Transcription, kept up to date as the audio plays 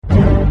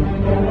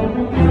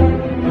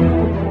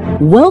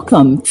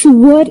Welcome to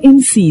Word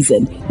in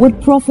Season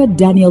with Prophet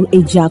Daniel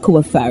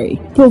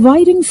Ejaku-Afari,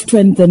 providing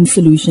strength and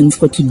solutions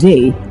for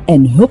today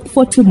and hope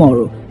for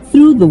tomorrow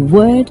through the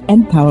Word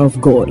and power of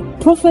God.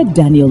 Prophet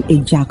Daniel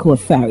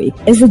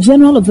Ejaku-Afari is the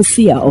General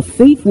Overseer of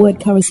Faith Word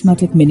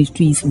Charismatic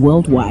Ministries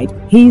worldwide.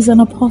 He is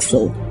an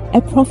apostle, a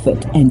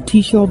prophet, and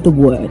teacher of the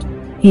Word.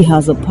 He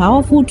has a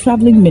powerful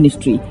traveling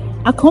ministry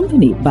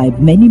accompanied by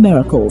many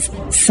miracles,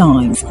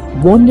 signs,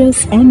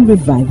 wonders, and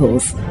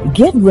revivals.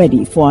 Get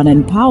ready for an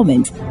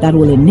empowerment that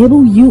will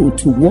enable you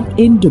to walk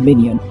in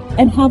dominion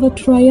and have a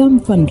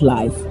triumphant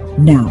life.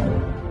 Now,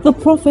 the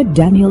Prophet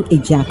Daniel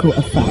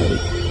Ejaku-Afari.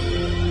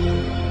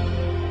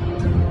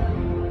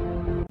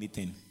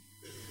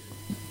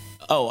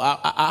 Oh,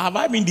 have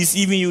I been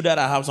deceiving you that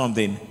I have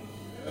something?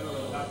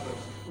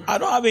 I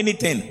don't have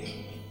anything.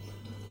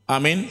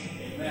 Amen.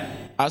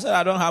 I said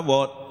I don't have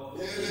what?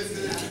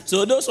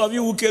 So those of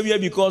you who came here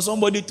because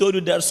somebody told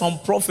you there's some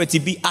prophet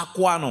be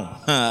aquano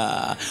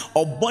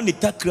or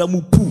bonita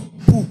kramu pu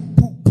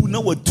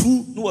no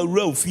true no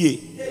real fear.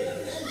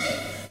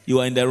 You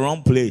are in the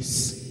wrong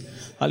place.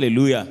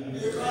 Hallelujah.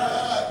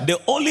 The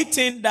only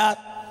thing that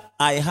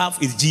I have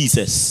is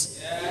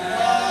Jesus.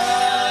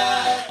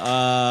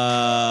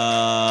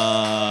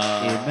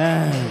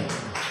 Amen.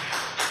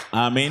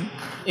 Amen.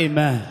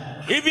 Amen.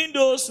 Even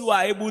those who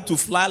are able to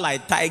fly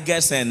like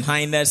tigers and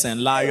hyenas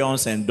and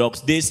lions and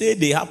dogs, they say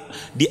they have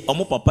the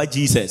Omo Papa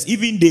Jesus.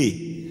 Even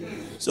they.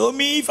 So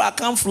me, if I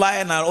can't fly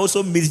and I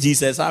also miss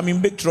Jesus, I'm in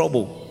big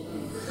trouble.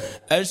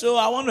 And so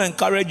I want to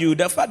encourage you.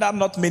 The fact that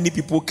not many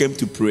people came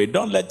to pray,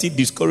 don't let it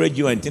discourage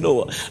you and think,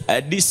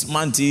 this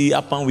month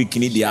upon we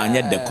need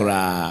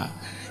the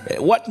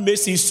what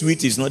makes it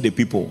sweet is not the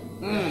people.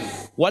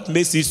 What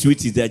makes it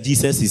sweet is that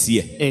Jesus is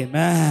here.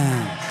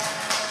 Amen.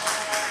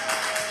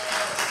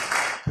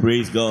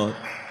 Praise God.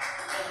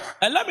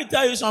 And let me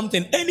tell you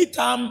something.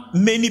 Anytime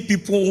many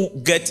people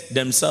get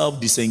themselves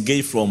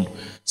disengaged from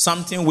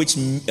something which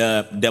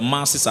the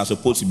masses are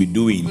supposed to be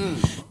doing,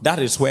 that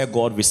is where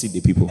God visits the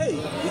people. Hey,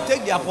 you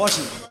take their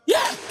portion.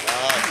 Yeah.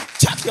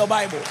 Check your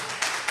Bible.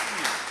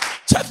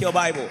 Check your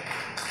Bible.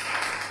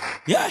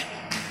 Yeah.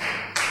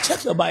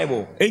 Check your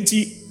Bible. That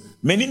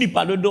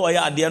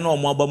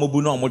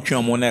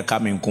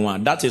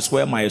is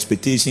where my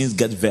expectations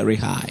get very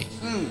high.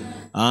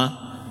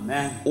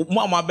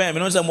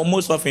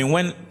 Most often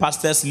when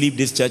pastors leave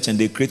this church and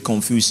they create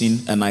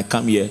confusion and I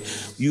come here,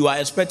 you are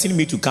expecting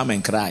me to come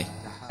and cry.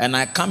 And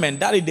I come and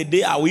that is the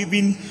day I will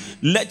even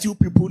let you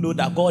people know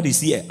that God is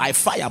here. I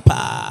fire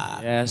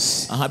power.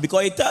 Yes.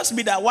 Because it tells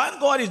me that when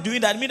God is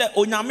doing that, mean that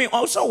Onyame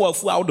also will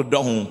full out the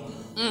door.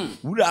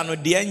 We are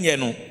not the end.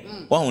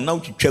 Now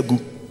to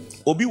chegu.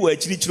 Obi wa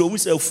chiri chiri omu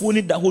se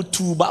funi da ho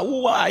tu ba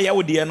wo aya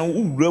wo de no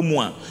wura mu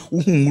a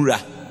wo humura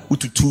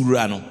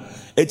ututura no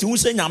eti wo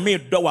se nyame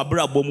do wa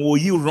bra bom wo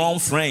yi wrong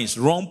friends,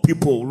 wrong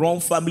people, wrong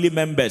family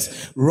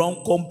members,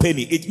 wrong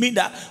company. It means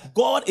that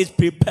God is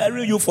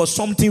preparing you for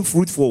something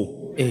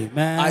fruitful.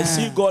 Amen. I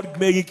see God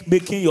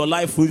making your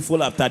life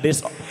fruitful after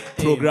this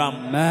program.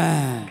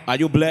 Amen. Are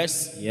you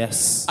blessed?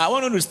 Yes. I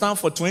want you to stand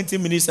for 20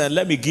 minutes and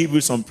let me give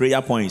you some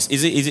prayer points.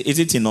 Is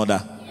it in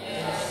order?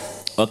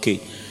 Yes. Okay.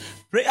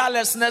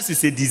 Prayerlessness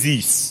is a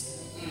disease.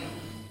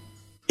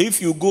 If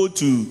you go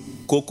to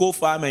cocoa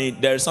farm and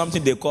there is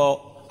something they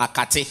call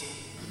akate.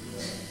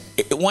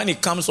 When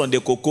it comes on the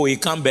cocoa,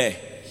 it can't bear.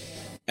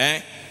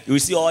 You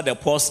see all the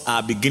pods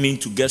are beginning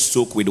to get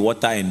soaked with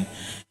water and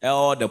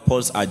all the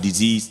pods are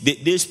diseased.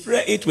 They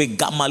spray it with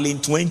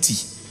Gamalin 20.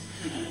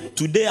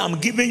 Today I'm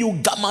giving you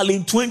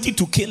Gamalin 20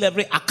 to kill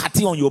every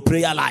akate on your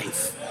prayer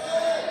life.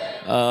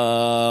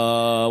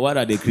 What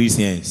are the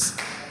Christians?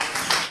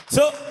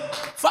 So,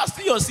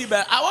 fasten your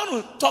seatbelt. I want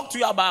to talk to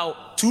you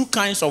about two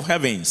kinds of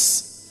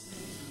heavens.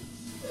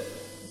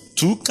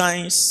 Two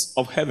kinds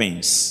of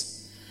heavens.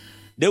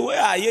 The way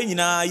I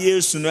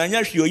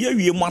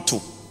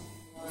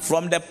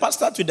from the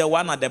pastor to the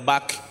one at the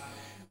back,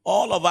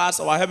 all of us,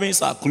 our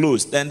heavens are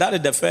closed. And that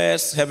is the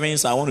first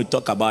heavens I want to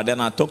talk about.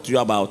 Then I'll talk to you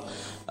about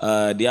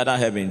the other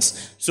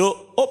heavens.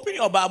 So open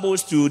your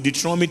Bibles to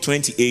Deuteronomy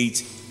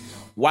 28,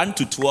 1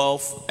 to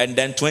 12, and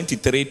then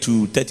 23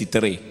 to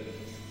 33.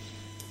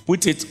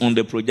 Put it on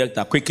the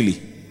projector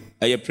quickly.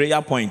 A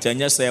prayer point and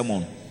your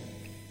sermon.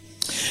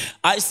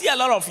 I see a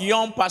lot of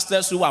young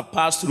pastors who have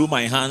passed through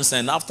my hands,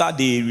 and after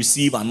they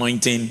receive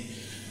anointing,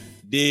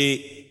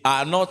 they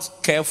are not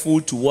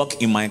careful to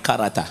walk in my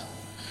character.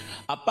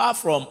 Apart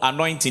from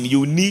anointing,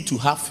 you need to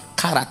have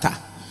character.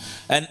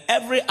 And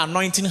every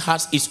anointing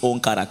has its own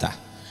character.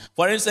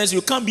 For instance,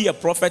 you can't be a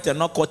prophet and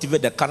not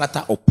cultivate the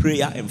character of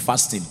prayer and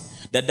fasting.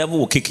 The devil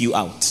will kick you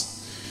out.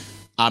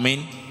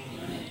 Amen.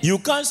 You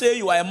can't say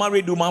you are a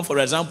married woman, for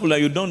example,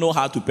 and you don't know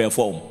how to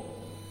perform.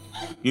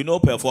 You know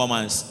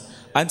performance.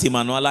 Auntie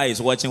Manuela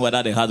is watching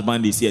whether the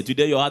husband is here.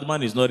 Today your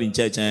husband is not in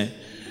church.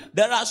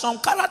 There are some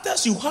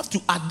characters you have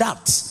to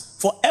adapt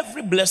for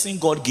every blessing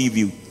God gave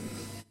you.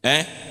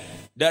 There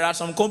are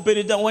some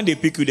companies that when they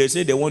pick you, they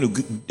say they want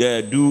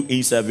to do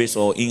in-service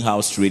or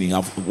in-house training.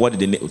 What is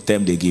the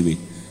term they give it?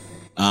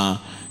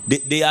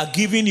 They are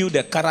giving you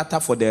the character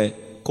for the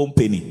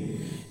company.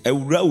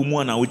 ewura wo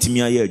mu na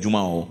wotimi aye adwuma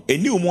ho.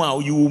 Eni wo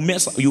mu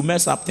you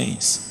mess up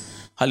things.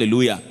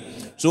 Hallelujah.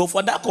 So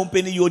for that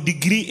company, your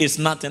degree is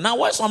nothing. Now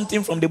watch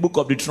something from the book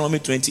of Deuteronomy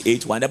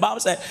 28:1. The Bible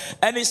said,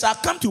 and it shall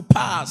come to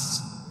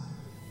pass.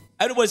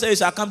 Everybody say it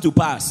shall come to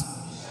pass.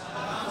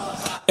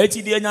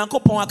 Eti de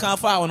Nyankopon aka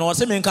fa wo no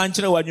se men kan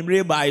kire wa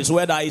nwumre ba is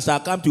whether it shall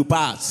come to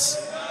pass.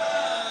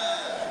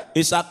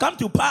 It shall come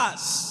to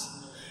pass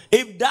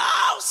if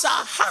thou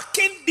shalt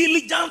hearken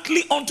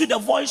diligently unto the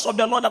voice of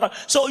the Lord.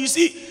 So you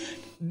see,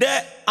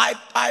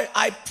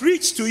 I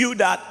preach to you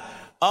that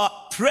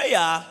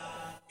prayer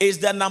is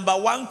the number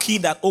one key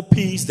that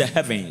opens the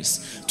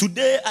heavens.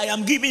 Today I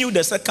am giving you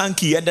the second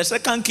key, and the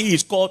second key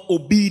is called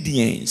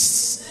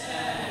obedience.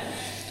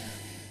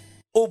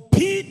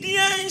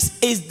 Obedience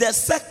is the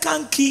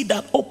second key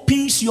that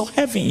opens your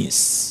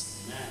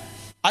heavens.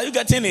 Are you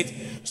getting it?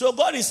 So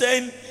God is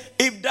saying,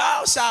 if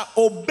thou shalt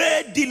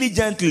obey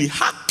diligently,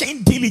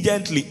 hearken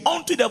diligently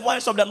unto the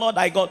voice of the Lord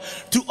thy God,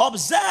 to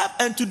observe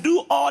and to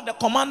do all the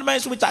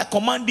commandments which I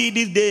command thee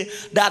this day,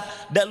 that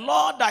the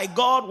Lord thy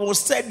God will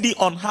set thee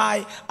on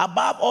high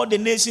above all the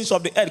nations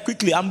of the earth.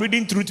 Quickly, I'm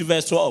reading through to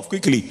verse 12.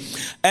 Quickly.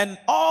 And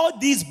all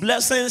these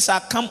blessings shall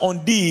come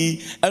on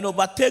thee and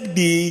overtake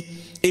thee,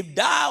 if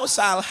thou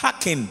shalt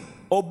hearken.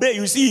 Obey.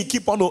 You see, he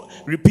keep on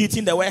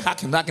repeating the word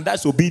hearken.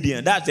 That's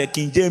obedience. That's the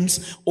King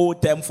James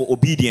old term for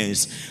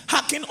obedience.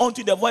 Hearken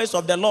unto the voice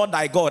of the Lord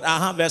thy God.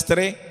 Verse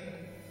 3.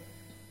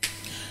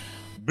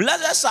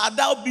 Blessed shalt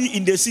thou be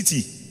in the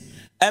city,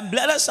 and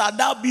blessed shalt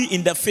thou be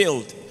in the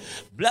field.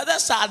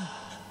 Blessed shall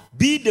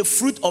be the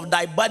fruit of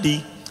thy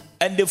body,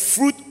 and the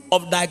fruit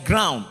of thy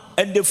ground,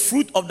 and the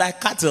fruit of thy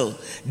cattle,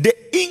 the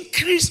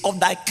increase of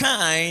thy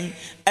kind,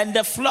 and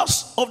the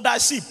flocks of thy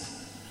sheep.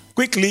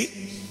 Quickly.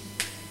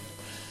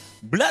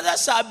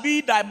 Blessed shall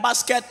be thy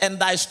basket and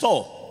thy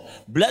store.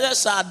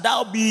 Blessed shalt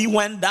thou be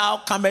when thou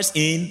comest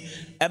in,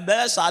 and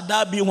blessed shalt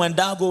thou be when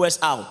thou goest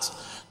out.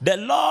 The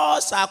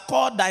Lord shall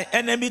cause thy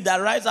enemy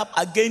that rise up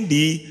against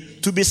thee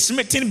to be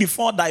smitten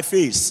before thy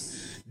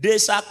face. They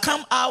shall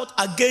come out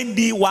against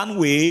thee one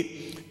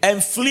way,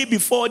 and flee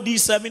before thee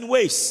 7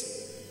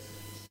 ways.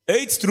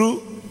 It's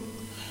true.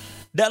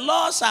 The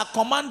Lord shall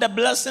command the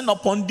blessing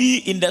upon thee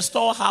in the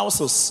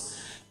storehouses,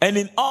 and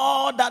in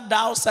all that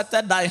thou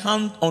settest thy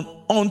hand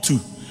unto,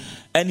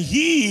 and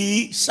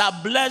he shall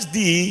bless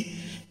thee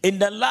in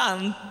the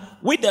land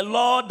which the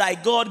Lord thy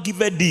God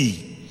giveth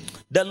thee.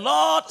 The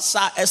Lord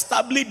shall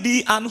establish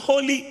thee an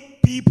holy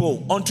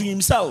people unto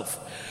himself,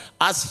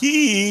 as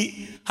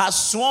he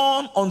has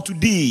sworn unto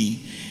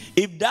thee.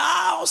 If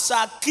thou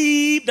shalt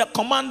keep the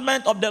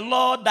commandment of the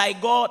Lord thy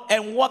God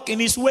and walk in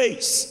his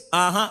ways,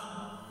 and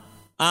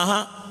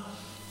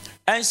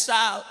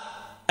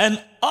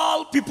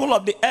all people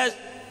of the earth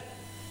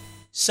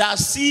shall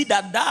see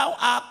that thou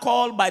art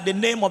called by the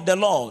name of the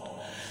Lord,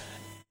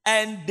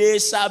 and they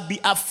shall be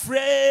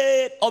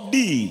afraid of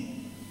thee.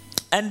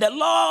 And the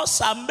Lord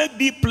shall make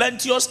thee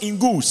plenteous in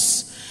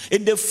goods,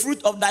 in the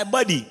fruit of thy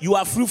body. You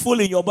are fruitful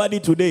in your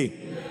body today.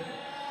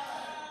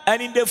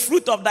 And in the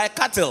fruit of thy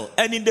cattle,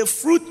 and in the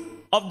fruit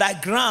of thy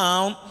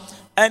ground,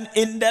 and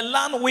in the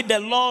land which the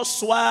Lord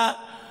swore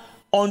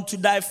unto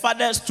thy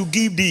fathers to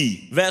give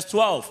thee. Verse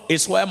 12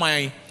 is where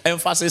my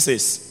emphasis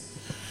is.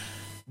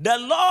 The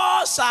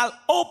Lord shall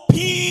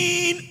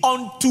open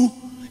unto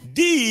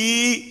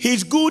thee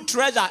his good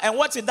treasure. And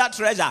what's in that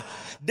treasure?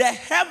 The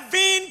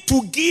heaven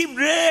to give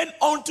rain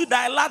unto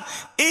thy land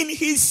in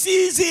his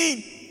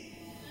season.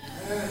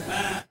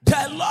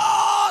 The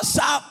Lord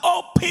shall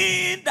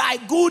open thy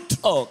good.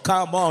 Oh,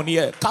 come on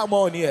here. Come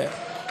on here.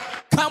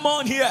 Come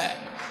on here.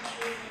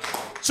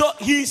 So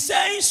he's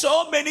saying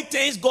so many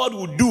things God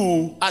will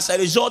do as a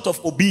result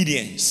of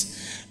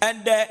obedience.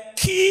 And the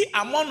key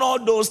among all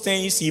those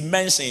things he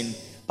mentioned,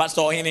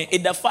 Pastor Ohene,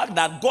 is the fact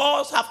that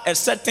God have a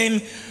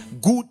certain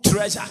good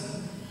treasure.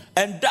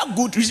 And that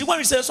good, you see, when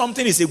we say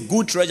something is a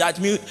good treasure, it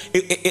means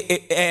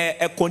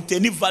a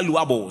containing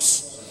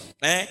valuables.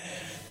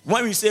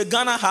 When we say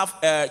Ghana have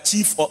a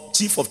chief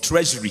of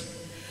treasury,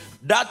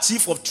 that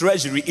chief of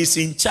treasury is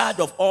in charge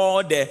of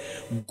all the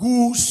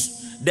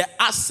goods, the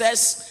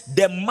assets,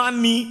 the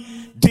money,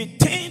 the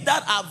things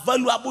that are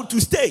valuable to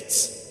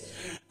states.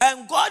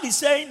 And God is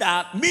saying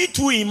that me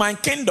too in my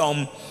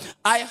kingdom,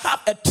 I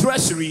have a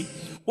treasury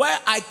where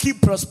I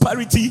keep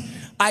prosperity,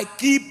 I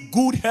keep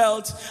good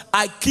health,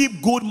 I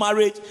keep good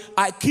marriage,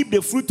 I keep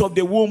the fruit of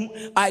the womb,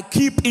 I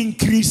keep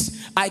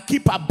increase, I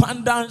keep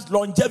abundance,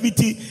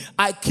 longevity,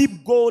 I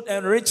keep gold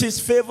and riches,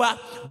 favor,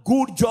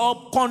 good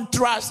job,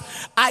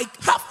 contrast. I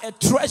have a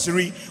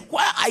treasury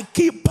where I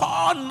keep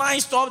all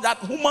nice stuff that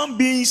human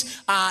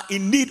beings are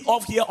in need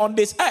of here on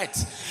this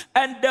earth.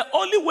 And the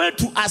only way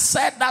to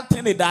assert that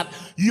thing is that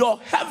your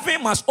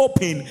heaven must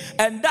open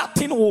and that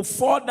thing will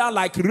fall down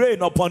like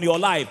rain upon your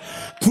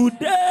life.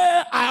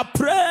 Today I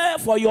pray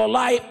for your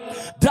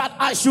life that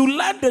I should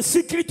learn the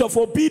secret of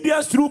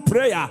obedience through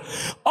prayer.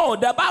 Oh,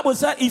 the Bible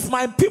said, if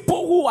my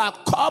people who are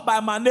called by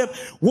my name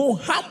will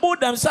humble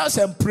themselves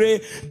and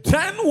pray,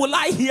 then will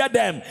I hear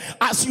them.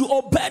 As you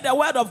obey the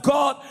word of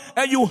God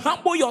and you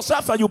humble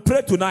yourself and you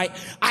pray tonight,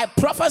 I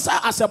prophesy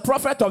as a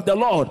prophet of the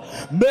Lord,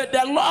 may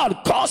the Lord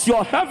cause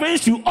your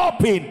heavens to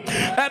open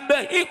and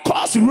may He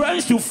cause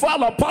rains to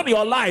fall upon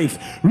your life.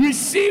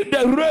 Receive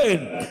the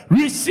rain,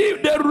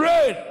 receive the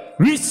rain,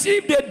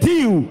 receive the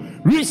dew,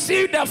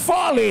 receive the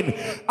falling.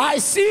 I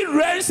see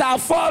rains are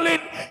falling,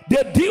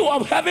 the dew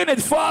of heaven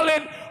is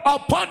falling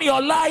upon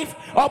your life,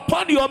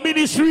 upon your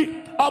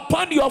ministry,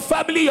 upon your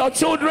family, your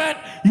children,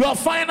 your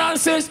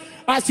finances.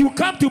 As you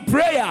come to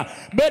prayer,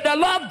 may the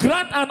Lord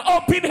grant an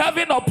open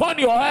heaven upon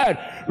your head.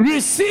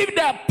 Receive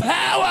the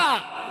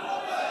power.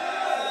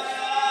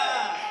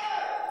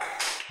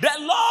 The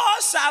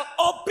Lord shall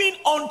open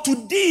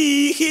unto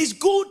thee his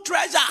good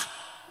treasure.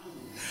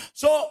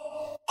 So,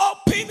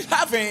 open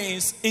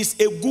heavens is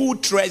a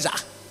good treasure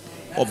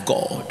of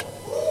God.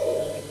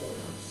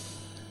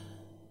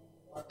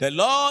 The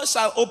Lord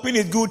shall open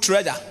his good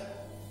treasure.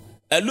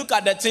 And look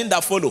at the thing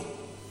that follow.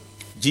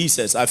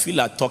 Jesus, I feel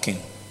like talking.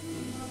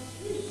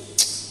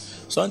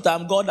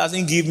 Sometimes God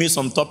doesn't give me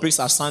some topics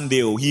at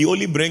Sunday. He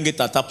only bring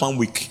it at Tapan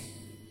week.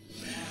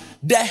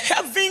 The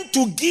heaven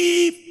to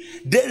give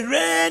the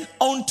rain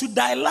unto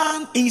thy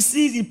land in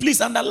season.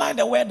 Please underline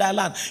the word thy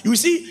land. You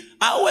see,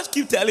 I always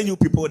keep telling you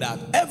people that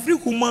every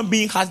human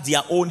being has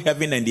their own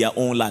heaven and their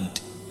own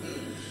land.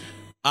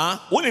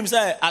 When him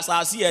say, as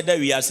I see it, there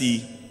we are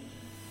see.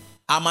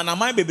 If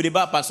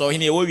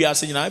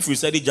you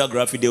study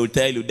geography, they will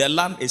tell you the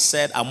land is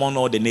said among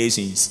all the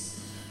nations.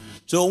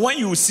 So when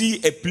you see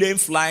a plane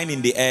flying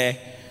in the air,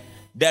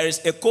 there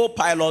is a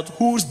co-pilot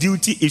whose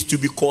duty is to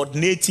be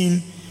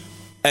coordinating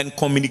and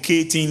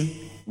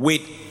communicating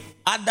with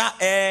other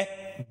air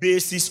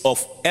bases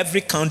of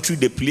every country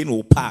the plane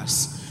will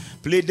pass.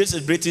 This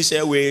is British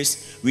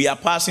Airways. We are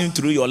passing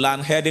through your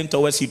land, heading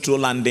towards Heathrow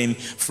landing,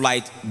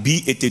 flight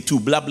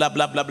B82, blah, blah,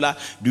 blah, blah, blah.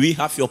 Do we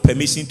have your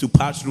permission to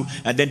pass through?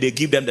 And then they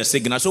give them the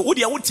signal. So,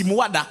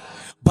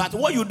 but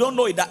what you don't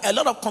know is that a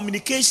lot of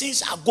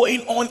communications are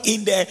going on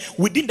in there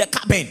within the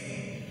cabin.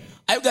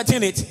 Are you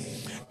getting it?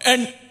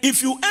 And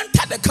if you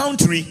enter the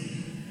country,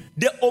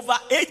 the over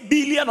 8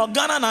 billion of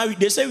Ghana now,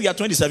 they say we are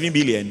 27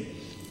 billion.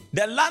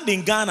 The land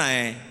in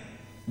Ghana,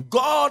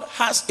 God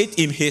has it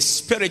in his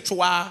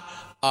spiritual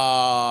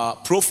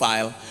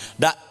profile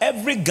that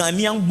every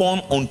Ghanaian born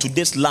onto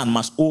this land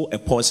must owe a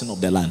portion of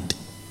the land.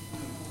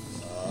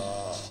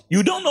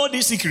 You don't know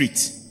this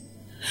secret.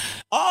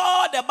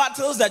 All the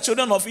battles the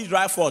children of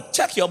Israel fought,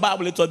 check your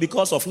Bible, it was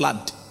because of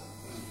land.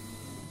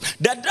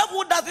 The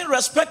devil doesn't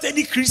respect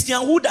any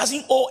Christian who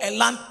doesn't owe a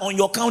land on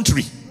your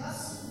country.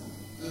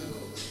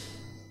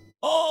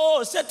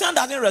 Oh, Satan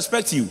doesn't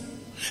respect you.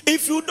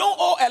 If you don't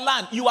owe a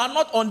land, you are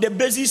not on the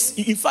basis.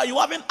 In fact, you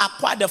haven't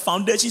acquired the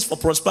foundations for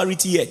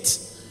prosperity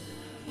yet.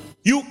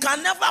 You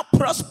can never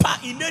prosper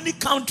in any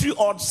country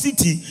or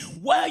city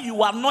where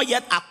you have not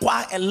yet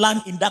acquired a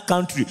land in that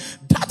country.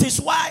 That is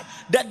why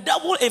the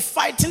devil is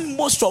fighting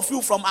most of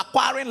you from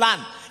acquiring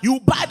land. You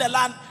buy the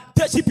land,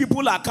 Teshi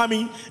people are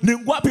coming,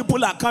 Ningwa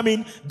people are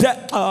coming.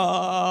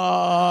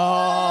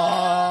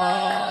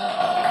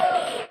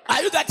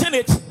 Are you getting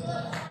it?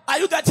 Are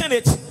you getting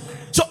it?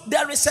 So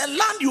there is a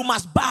land you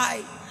must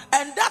buy,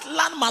 and that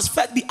land must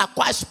first be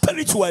acquired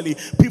spiritually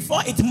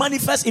before it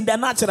manifests in the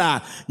natural.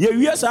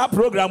 Yes, our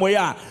program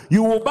where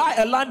you will buy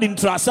a land in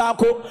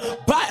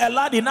Trasako, buy a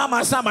land in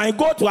Amasama, and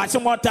go to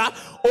Achimota.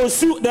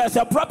 Osu, there's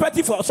a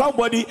property for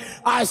somebody.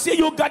 I see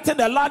you getting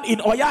a land in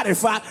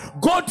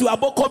Oyarifa. Go to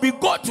Abokobi,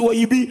 go to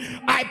Oyibi.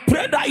 I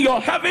pray that your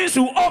heavens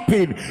will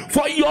open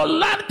for your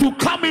land to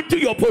come into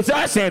your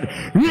possession.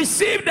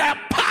 Receive the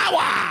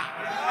power.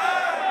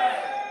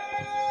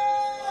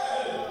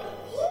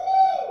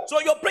 So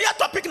your prayer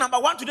topic number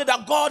 1 today,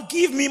 that God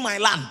give me my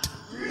land.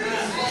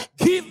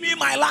 Give me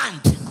my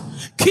land.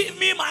 Give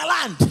me my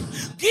land.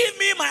 Give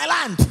me my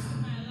land.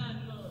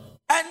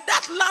 And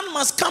that land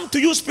must come to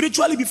you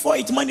spiritually before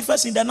it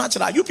manifests in the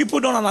natural. You people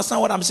don't understand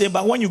what I'm saying,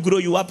 but when you grow,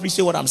 you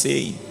appreciate what I'm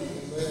saying.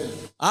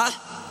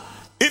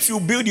 If you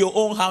build your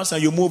own house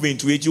and you move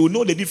into it, you will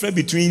know the difference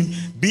between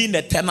being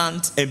a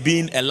tenant and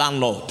being a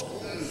landlord.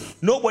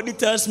 Nobody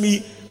tells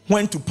me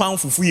when to pound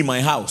fufu in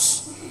my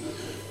house.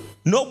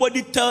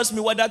 Nobody tells me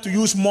whether to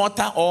use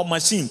mortar or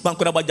machine. Now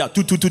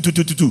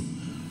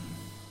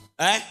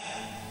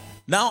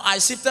I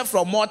shifted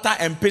from mortar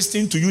and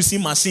pasting to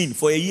using machine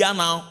for a year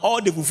now.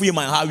 All the fufu in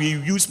my house, we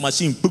use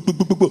machine.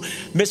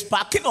 Miss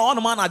Parking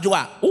on man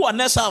ajua. Who are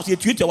next house you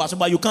tweet was,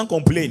 but you can't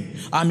complain.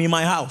 I'm in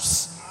my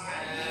house.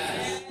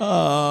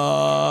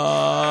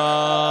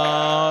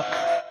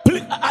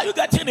 Please, are you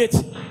getting it?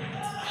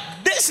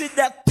 This is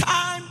the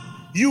time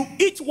you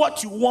eat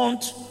what you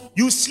want,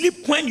 you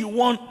sleep when you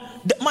want.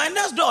 My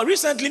next door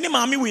recently, ni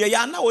mami we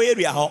ya na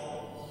area ho.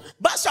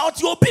 But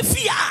shout you be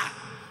fear.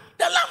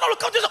 The landlord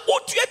comes and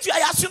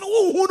says,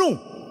 "Oh,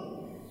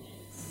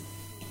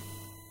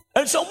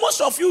 and so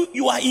most of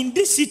you are in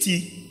this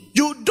city,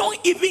 You don't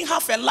even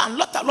have a land,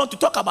 let alone to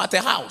talk about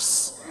a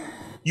house.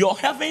 Your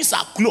heavens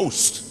are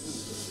closed.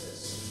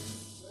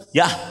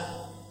 Yeah.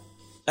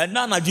 And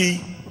now,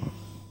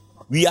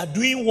 we are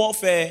doing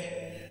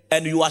warfare,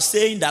 and you are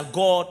saying that,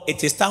 God,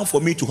 it is time for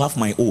me to have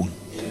my own.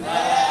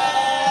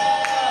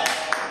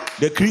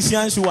 The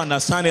Christians who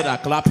understand it are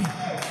clapping.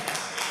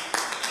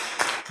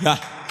 Yeah.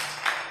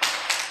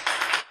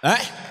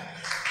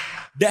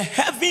 The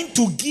heaven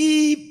to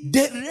give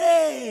the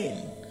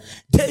rain.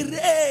 The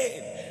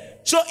rain.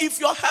 So if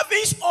your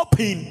heavens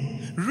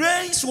open,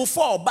 rains will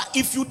fall. But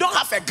if you don't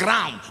have a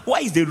ground,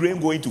 where is the rain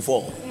going to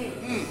fall?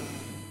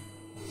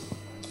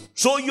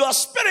 So your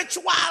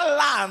spiritual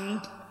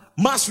land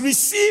must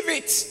receive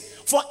it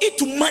for it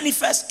to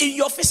manifest in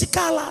your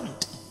physical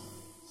land.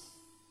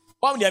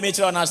 What do you mean?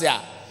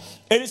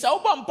 And it's a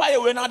vampire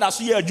when I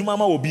see a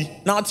Jumama will be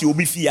not you'll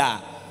be fear.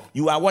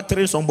 You are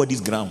watering somebody's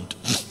ground.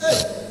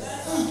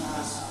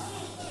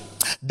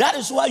 That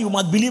is why you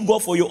must believe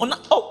God for your own.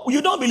 Oh,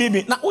 you don't believe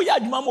me? Now, oh yeah,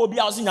 Jumama will be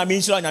out in your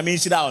ministry.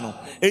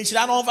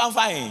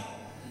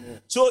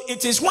 So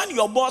it is when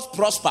your boss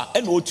prosper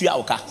and go to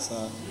your car.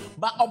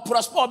 But a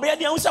prosper, be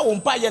the answer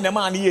won't pay the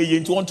man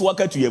here to want to work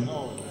to him.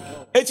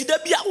 It's the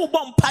be a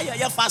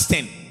vampire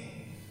fasting.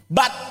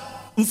 But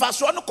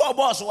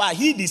boss, why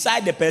he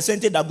decide the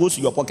percentage that goes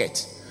to your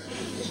pocket.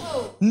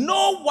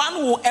 No one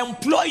will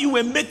employ you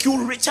and make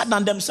you richer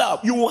than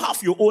themselves. You will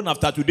have your own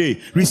after today.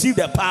 Receive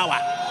the power.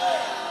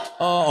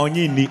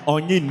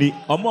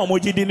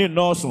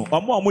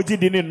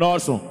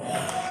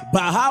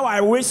 But how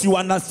I wish you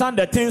understand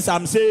the things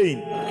I'm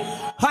saying.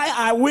 How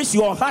I wish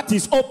your heart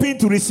is open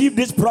to receive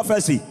this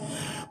prophecy.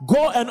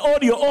 Go and own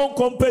your own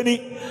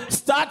company.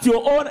 Start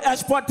your own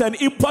export and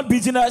import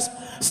business.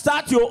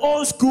 Start your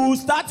own school.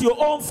 Start your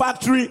own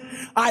factory.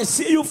 I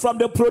see you from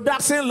the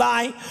production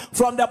line,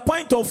 from the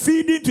point of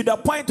feeding to the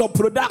point of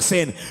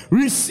production.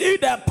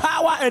 Receive the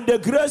power and the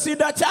grace in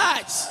the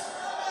church.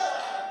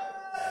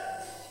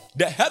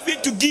 The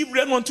heaven to give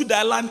rain unto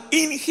thy land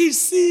in his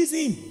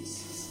season.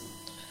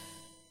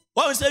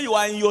 When we say you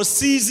are in your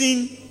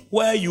season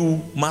where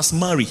you must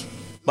marry,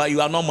 but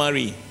you are not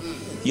married,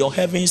 your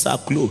heavens are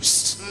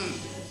closed.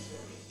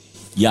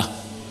 Yeah.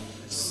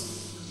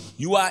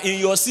 You are in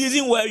your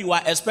season where you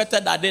are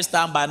expected at this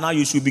time, by now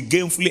you should be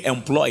gainfully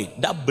employed.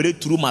 That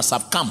breakthrough must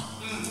have come.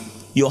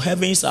 Your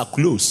heavens are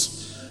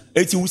closed.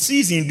 It will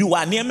season do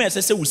what near me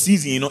will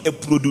season, you know,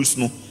 it produce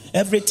no.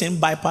 Everything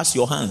bypass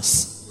your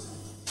hands.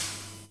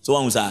 So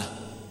one was that.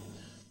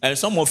 And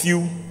some of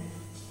you,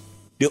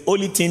 the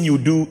only thing you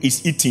do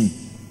is eating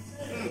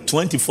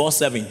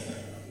 24/7.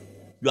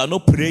 You are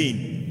not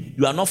praying.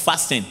 You are not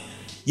fasting.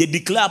 You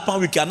declare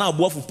upon we can now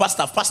go for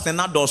pastor fasting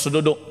now do so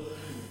do.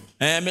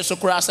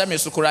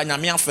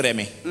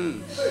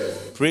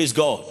 Praise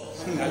God.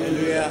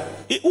 Hallelujah.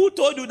 Who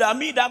told you that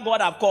me that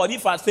God have called?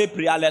 If I say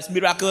prayerless,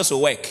 miracles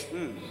will work.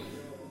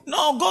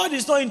 No, God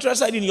is not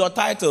interested in your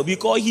title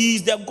because He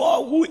is the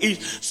God who is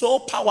so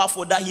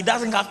powerful that He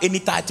doesn't have any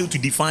title to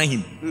define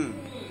Him.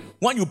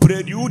 When you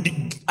pray, you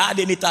add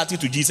any title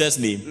to Jesus'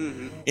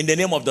 name. In the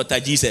name of Dr.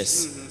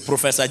 Jesus,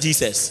 Professor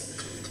Jesus.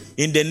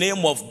 In the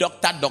name of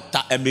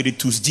Dr.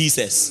 Emeritus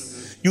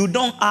Jesus. You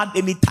don't add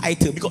any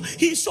title because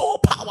He's so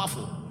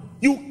powerful.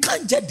 You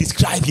can't just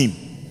describe Him.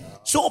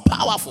 So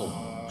powerful.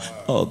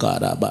 Oh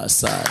God,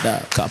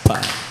 Abasada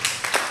Kappa.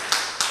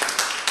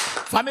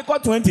 Famiko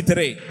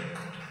 23.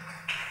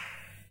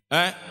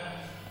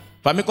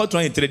 Famiko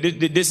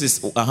 23. This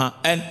is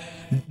and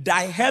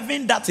thy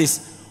heaven that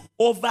is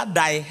over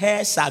thy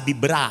hair shall be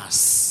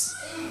brass.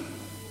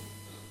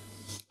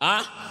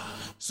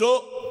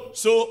 So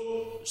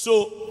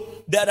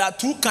there are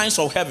two kinds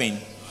of heaven: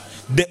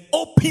 the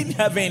open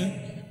heaven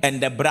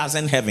and the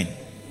brazen heaven.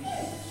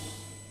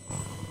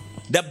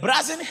 The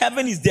brazen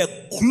heaven is the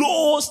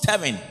closed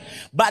heaven.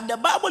 But the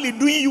Bible is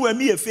doing you and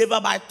me a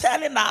favor by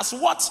telling us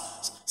what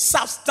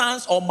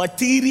substance or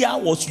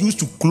material was used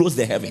to close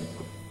the heaven.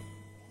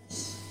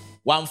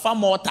 One for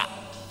mortar,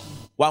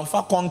 one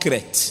for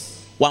concrete,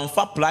 one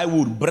for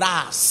plywood,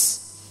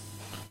 brass.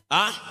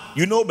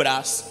 You know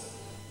brass?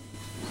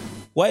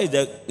 Where is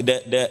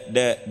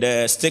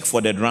the stick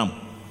for the drum?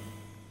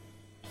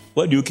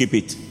 Where do you keep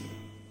it?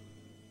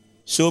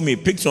 Show me.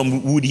 Pick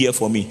some wood here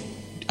for me.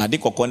 I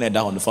did coconut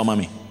down on the farmer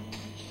me.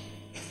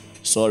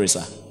 Sorry,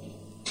 sir.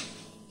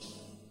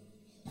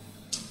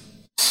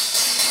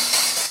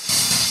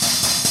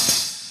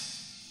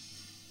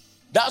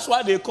 That's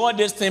why they call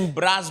this thing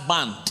brass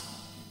band.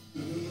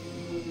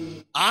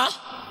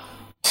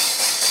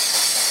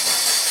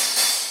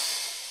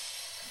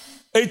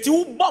 Eti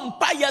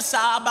umpire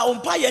saba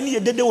umpire ni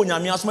yedede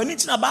wonyame asoma ni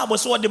tina Bible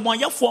so de mo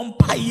yefo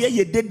umpire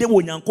yedede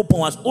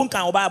wonyankopon as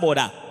unkan Bible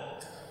da.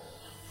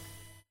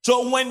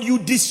 So when you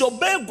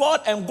disobey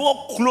God and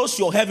God close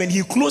your heaven,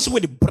 He closes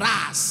with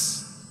brass.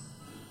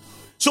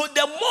 So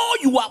the more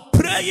you are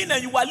praying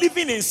and you are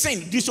living in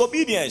sin,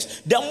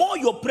 disobedience, the more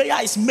your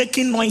prayer is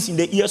making noise in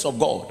the ears of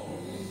God.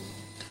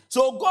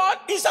 So God,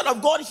 instead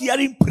of God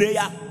hearing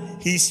prayer,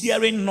 He's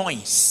hearing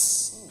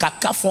noise,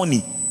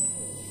 cacophony.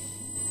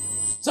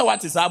 So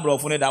what is our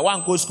brother? That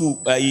one go school,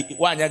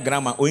 one year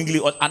grammar or English,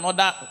 or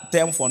another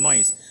term for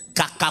noise,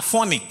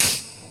 cacophonic.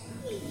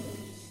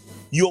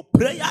 Your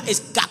prayer is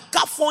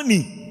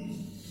cacophony.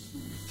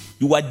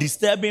 You are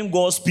disturbing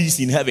God's peace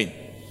in heaven.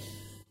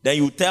 Then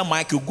you tell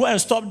Michael, go and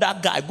stop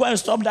that guy. Go and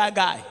stop that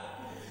guy.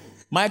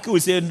 Michael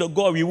will say, no,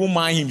 God, we won't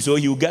mind him, so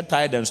he will get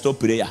tired and stop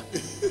prayer.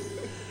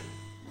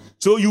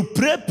 So you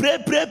pray.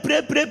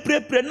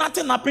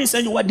 Nothing happens,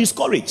 and you are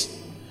discouraged.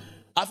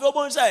 I feel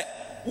going to say,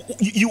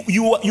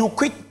 you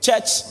quit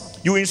church,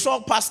 you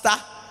insult pastor,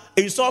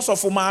 insult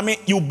of mommy,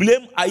 you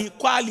blame a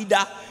choir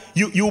leader,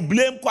 you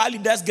blame choir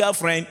leader's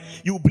girlfriend,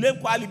 you blame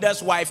choir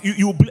leader's wife,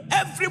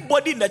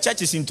 everybody in the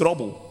church is in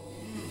trouble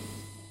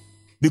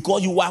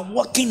because you are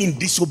walking in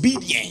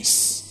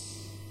disobedience.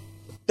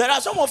 There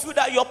are some of you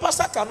that your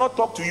pastor cannot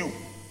talk to you.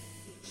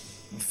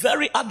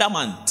 Very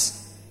adamant.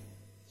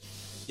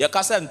 Your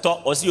cousin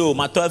talk or see you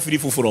matter free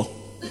fufuro.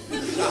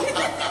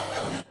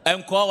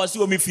 And call or see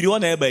you me free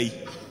on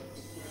ebay.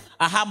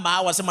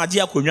 Ahama was a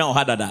magia kunya or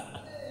hadada.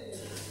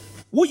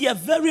 We are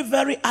very,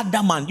 very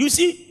adamant. You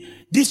see,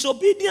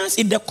 disobedience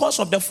is the cause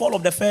of the fall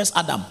of the first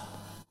Adam.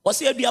 Was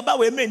he the about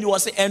women? You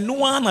was and no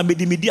one and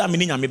the media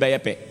meaning and me by a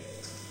pet.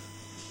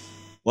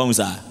 What was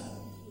that?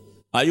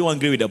 Are you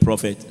angry with the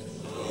prophet?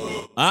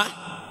 Huh?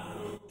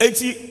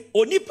 Eti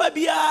onipa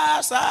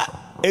bia sa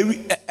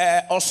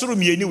osoro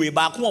mi anyway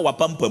ba ko wa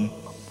pampam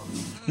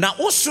na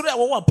osoro e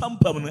wa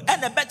pampam no e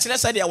na be kire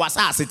se de wa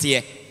sa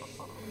asete.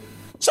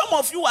 Some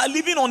of you are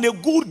living on a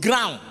good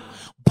ground,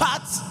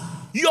 but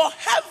your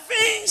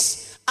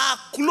heavens are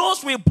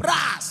closed with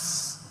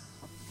brass.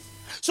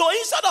 So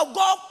instead of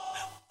God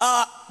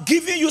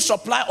giving you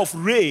supply of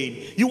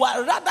rain, you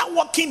are rather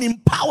walking in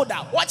powder.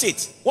 Watch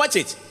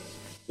it.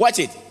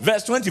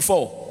 Verse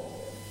 24.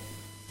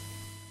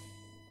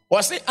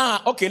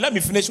 Okay, let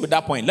me finish with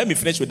that point.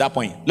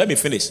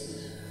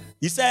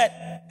 He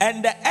said,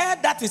 and the air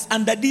that is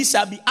under thee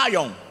shall be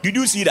iron. Did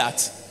you see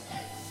that?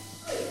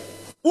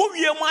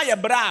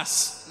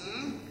 Brass.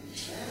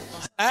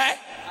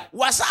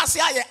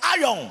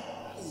 Iron.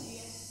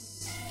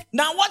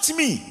 Now watch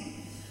me.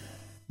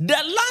 The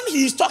land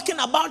he is talking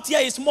about here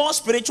is more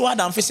spiritual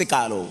than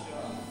physical.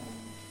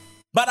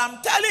 But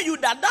I'm telling you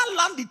that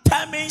land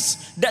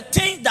determines the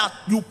thing that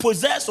you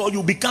possess or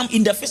you become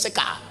in the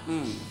physical.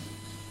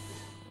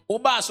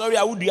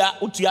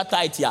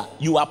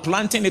 You are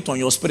planting it on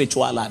your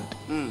spiritual land.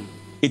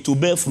 It will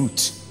bear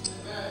fruit.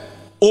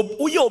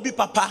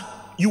 Papa,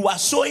 you are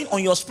sowing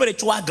on your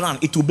spiritual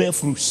ground. It will bear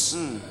fruits.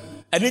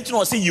 And it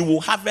will say you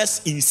will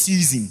harvest in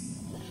season.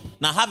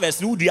 Now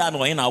harvest, if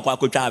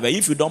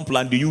you don't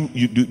plant, do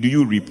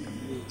you reap?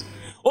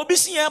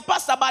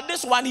 Pastor, about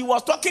this one, he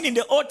was talking in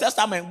the Old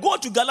Testament. Go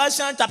to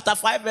Galatians chapter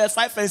 5, verse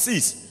 5 and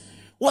 6.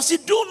 Was he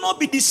do not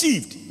be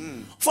deceived?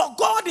 For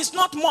God is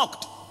not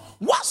mocked.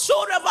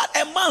 Whatsoever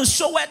a man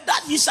soweth,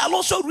 that he shall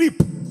also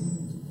reap.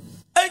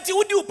 And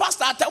you,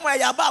 Pastor,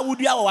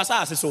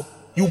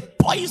 you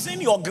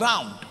poison your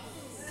ground.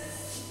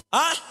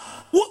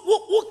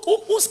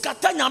 Who's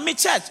Katanya me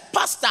church?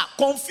 Pastor,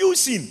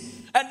 confusing.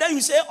 And then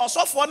you say,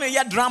 also for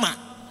a drama.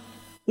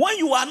 When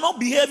you are not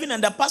behaving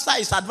and the pastor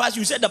is advised,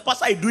 you say the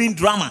pastor is doing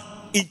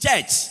drama in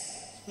church.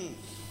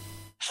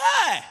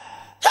 Hey,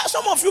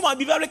 some of you might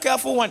be very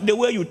careful the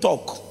way you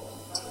talk.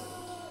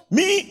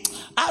 Me,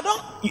 I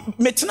don't.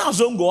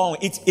 Zongo on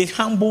it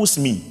humbles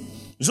me.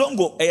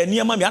 Zongo,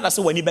 near me, I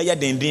say when you buy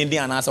den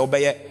and I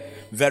say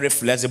very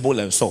flexible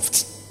and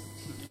soft.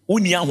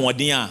 Unia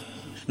huadia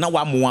na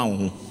wa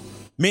muan.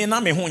 Me na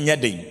me hu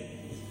nyeden.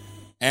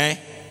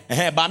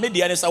 Ba me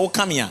dia say wo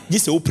come here,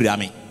 this say wo pria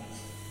me.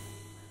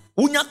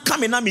 Unya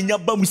come na me nya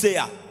ba mu say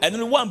ya.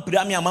 Eno one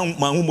pria me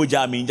ma hu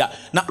moja me nja.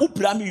 Na wo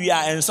pria me wi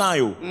a ensan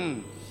yo.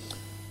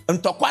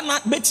 Ntokwa na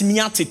betimi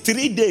ate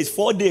 3 days,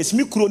 4 days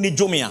mi kuro ni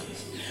jomia.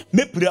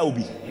 Me pria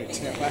obi.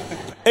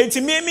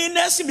 Enti me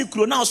nesi mi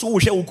kuro na so wo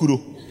hwe wo kuro.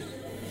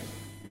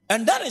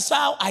 And that is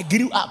how I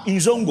grew up in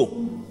Zongo.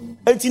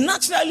 Enti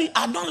naturally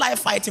I don't like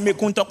fighting me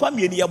kuntokwa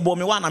me ni yebo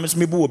me wan na me so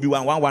me bo obi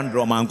one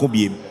drum anko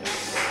biem.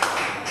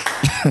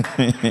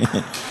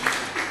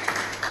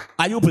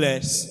 Are you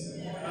blessed?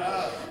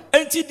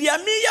 Enti dia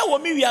me ya wo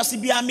me wiase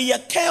bia me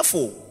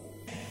careful.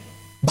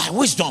 By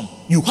wisdom,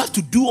 you have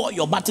to do all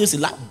your battles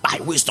in life by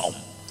wisdom.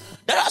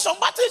 There are some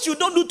battles you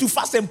don't do to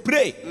fast and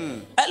pray.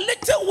 A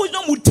little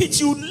wisdom will teach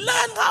you.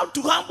 Learn how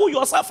to humble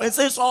yourself and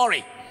say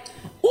sorry.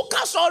 Who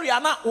can sorry?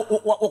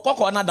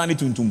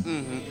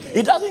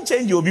 It doesn't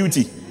change your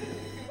beauty.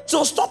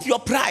 So stop your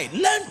pride.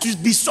 Learn to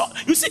be sorry.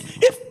 You see,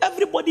 if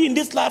everybody in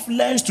this life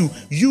learns to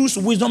use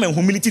wisdom and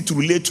humility to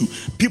relate to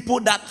people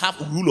that have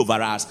rule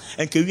over us,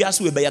 and can we ask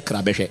you about your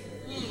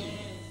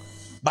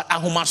but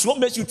ahomaso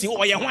makes you think,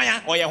 oye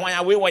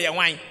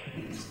hwan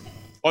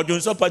or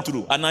don't so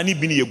patru and I need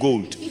be your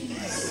gold.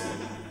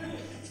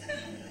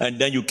 And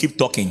then you keep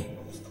talking.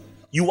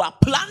 You are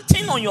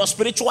planting on your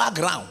spiritual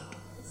ground.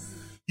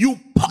 You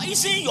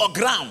poison your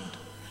ground.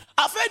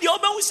 I've heard the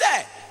open will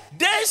say,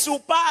 days will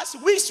pass,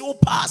 weeks will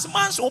pass,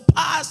 months will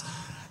pass.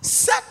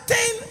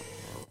 Certain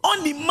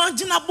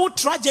unimaginable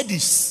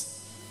tragedies,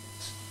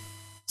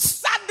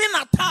 sudden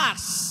sudden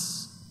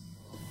attacks.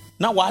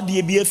 Now what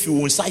the be if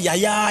you say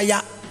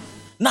ya.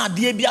 Now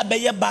the be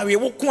a barrier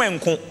wo.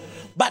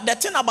 But the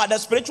thing about the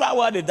spiritual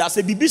world is that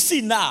say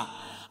BBC now.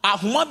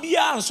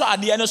 Ahumabia and so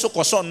adia no so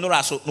koso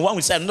nora so no one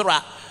will say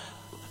nora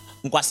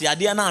nkwasi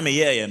adia na me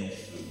ye no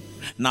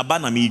na ba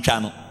na me twa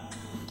no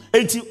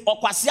enti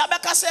okwasi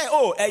abeka say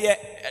oh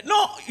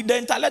no, the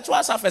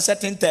intellectuals have a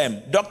certain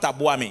term. Dr.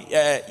 Boami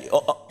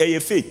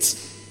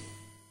faith.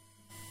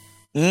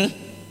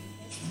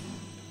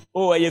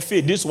 Oh,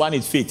 faith. This one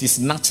is faith. It's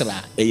natural.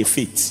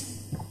 Faith.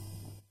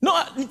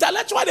 No,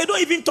 intellectual, they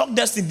don't even talk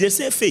destiny. They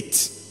say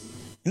faith.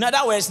 In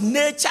other words,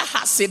 nature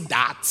has said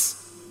that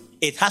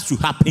it has to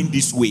happen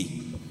this way.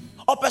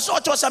 Or person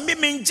chose a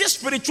mean just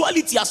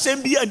spirituality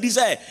assembly and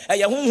desire.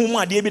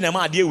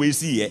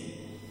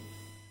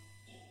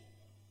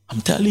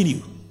 I'm telling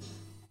you.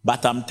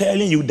 But I'm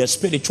telling you, the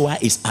spiritual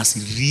is as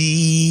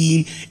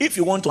real. If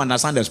you want to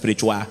understand the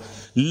spiritual,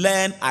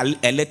 learn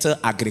a little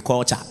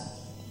agriculture.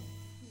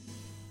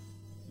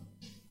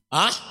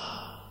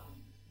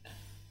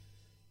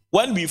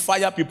 When we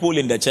fire people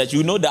in the church,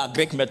 you know the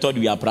Greek method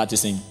we are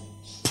practicing.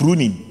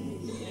 Pruning.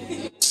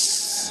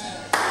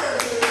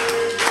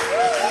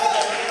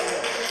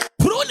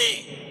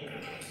 Pruning.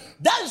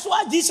 That is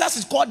why Jesus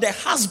is called the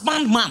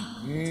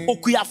husbandman.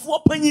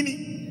 Okuyafo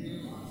panini.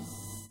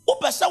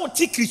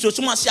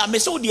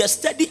 The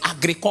study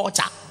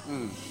agriculture.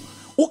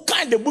 Who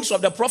kind the books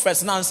of the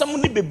prophets now?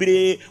 Some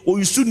be or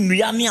you should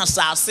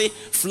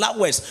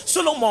flowers.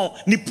 Solomon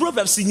ni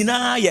proverbs in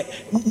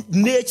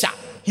nature.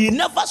 He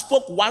never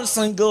spoke one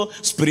single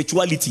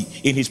spirituality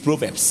in his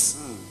proverbs.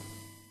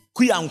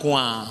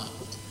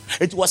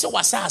 It was a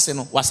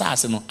wasasino,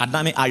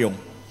 Adani Iron.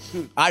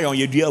 Iron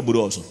ye dear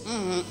buroso.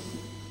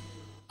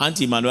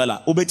 Auntie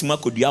Manuela, Obetima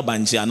could ya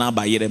banji and now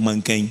by yere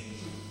mankin.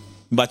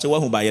 But you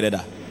won't buy it.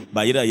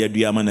 Bayira ya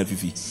dua ma na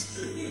fifi.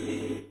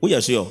 Wo ya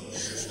sure.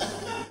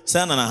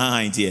 Sana na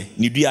ha ntie.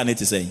 Ni dua ne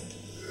te sei.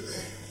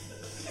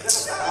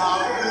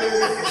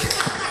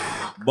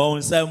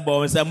 Bon sem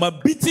ma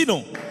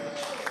bitino.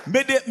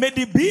 Me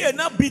de biye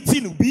na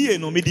bitino, biye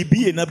no, me de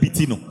biye na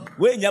bitino.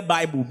 We nya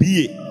Bible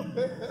biye.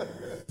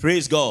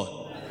 Praise God.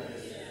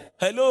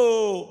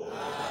 Hello.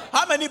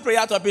 How many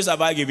prayer topics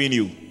have I given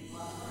you?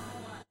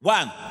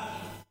 1.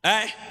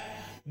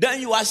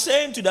 Then you are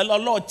saying to the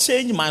Lord, Lord,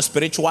 change my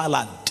spiritual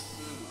land.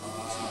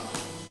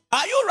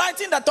 Are you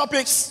writing the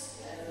topics?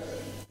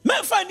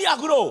 These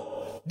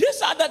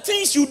are the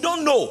things you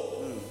don't know.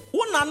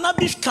 One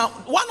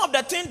of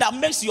the things that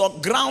makes your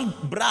ground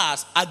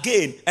brass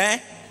again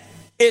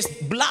is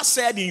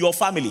blessed in your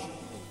family.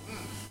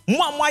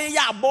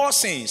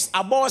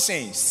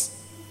 Abortions.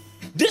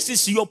 This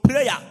is your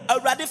prayer.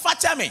 Already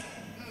fatter me.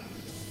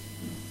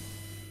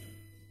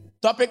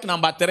 Topic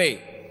number 3.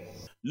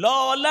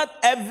 Lord, let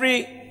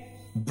every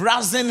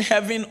brazen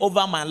heaven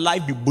over my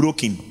life be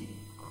broken.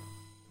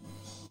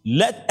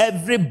 Let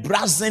every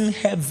brazen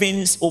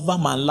heavens over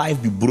my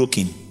life be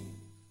broken.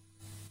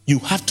 You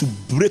have to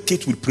break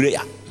it with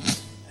prayer.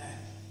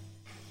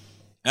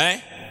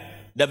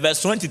 The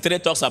verse 23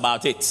 talks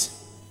about it.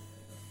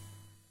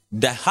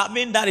 The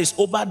heaven that is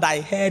over thy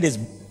head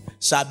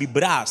shall be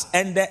brass,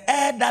 and the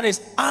earth that is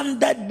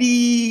under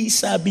thee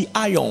shall be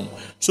iron.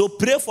 So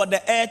pray for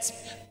the earth,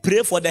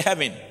 pray for the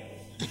heaven.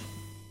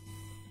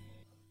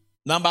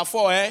 Number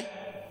 4,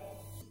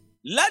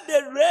 let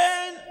the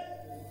rain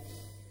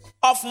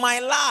of my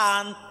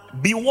land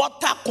be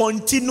water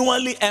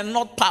continually and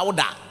not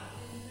powder.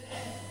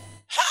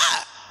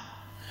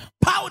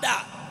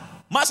 Powder.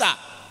 Masa,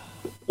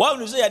 why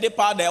would you say they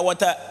powder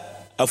water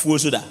a full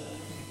soda?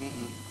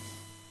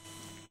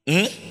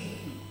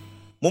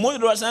 Momo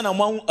do say na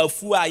mo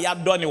afu a ya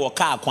do ne wo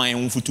ka kwan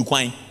mfutu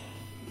kwan.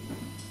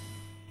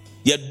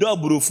 Ye do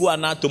burofu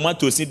ana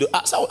tomato si do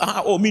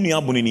oh me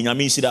nua bonu ni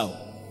nyame nshira o.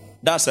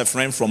 That's a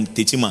friend from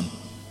Techiman.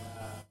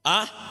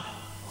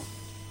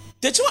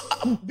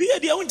 Techiman be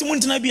there won't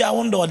muntina be I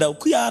wonder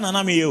kuya na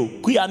na me yo.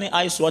 Kuya ni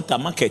ice water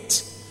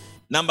market.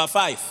 Number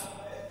 5.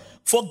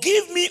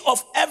 Forgive me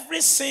of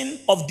every sin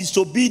of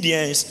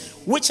disobedience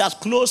which has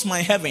closed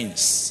my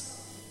heavens.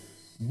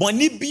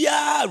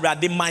 Bonibia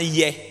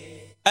rademaye.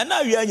 And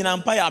now we are in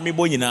empire me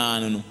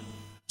no.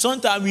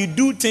 Sometimes we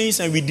do things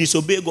and we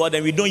disobey God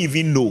and we don't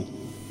even know.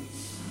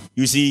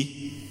 You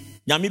see,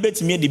 nyame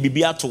betimi de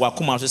bibia to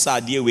wakoma so sa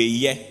ade we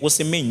ye wo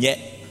se menye.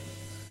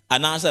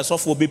 Ana say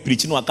sofo be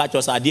preach no aka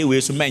cho sa ade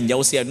we so menye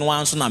wo se no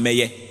anso na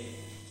meye.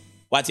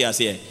 What you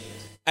say?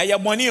 Eye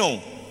boni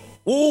o.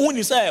 Who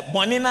ni say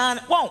boni na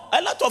wow,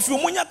 a lot of you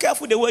munya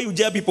careful the way you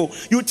judge people.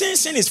 You think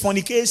sin is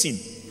fornication.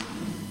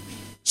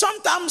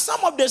 Sometimes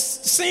some of the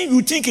sin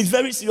you think is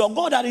very serious.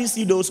 God doesn't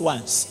see those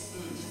ones.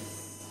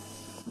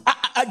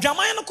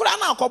 Adwaman no kura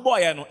na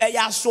akoboye no e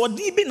ya so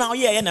di bi na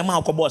ye na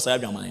ma akobo sa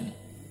adwaman no.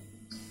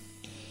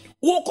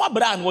 Wo kwa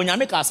bra no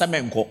nyame ka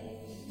asamenko.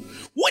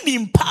 Woni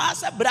mpa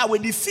sa bra we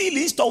the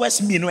feelings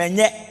towards me no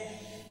enye.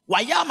 Wa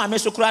ya ma me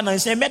so kura na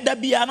nse meda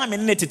bia na me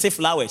ne tete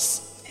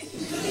flowers.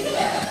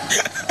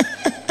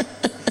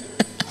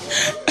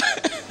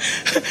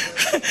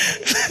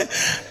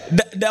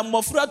 The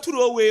mofra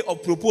through way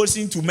of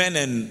proposing to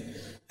men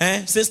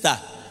and sister.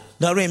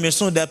 Dore me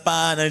so the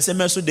pa na se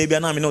me so de bia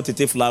na me no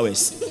tete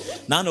flowers.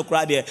 Na no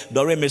kra de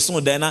dore me so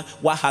de na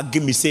wa ha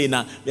give me say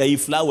na yi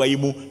flower yi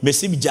mu me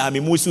sim ja me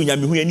mu so nya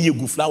me hu ya ni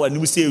egu flower ni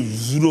mu say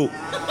zero.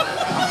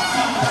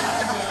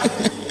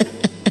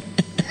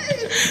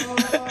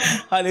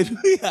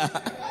 Hallelujah.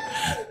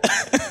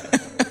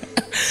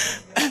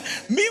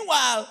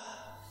 Meanwhile,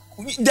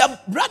 the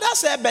brother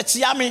said,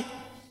 Betiami,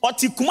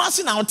 oti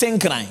kumasi na oten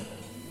kran.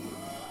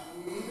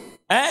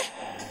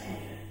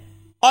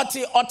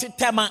 Oti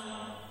tema.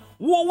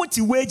 Wo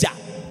wuti weja.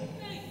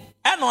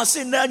 Eno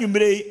si na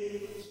nwumre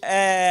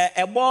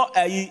ebo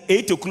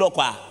 8 o'clock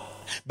a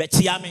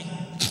Betiami.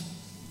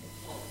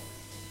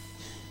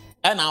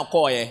 Ena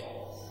akoye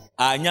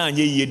anya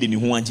yie de ni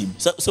ho agim.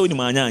 So ni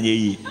ma anya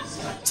yie.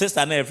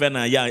 Sister na efe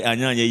na ya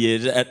anya yie.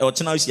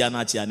 Ochina usia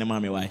na atia ne ma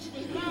me why.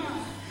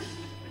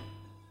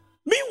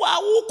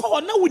 Meanwhile, who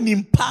call now with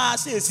him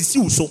pass as he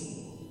sees so.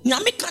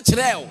 Yami catch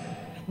rail,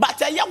 but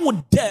I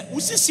would dare, who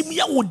says him,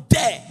 ya would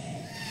dare.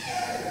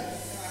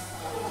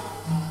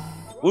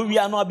 We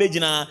are not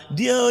beginner,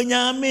 dear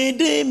Yami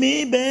de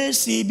me,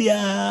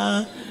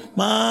 Bessibia,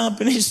 ma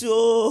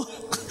Peniso.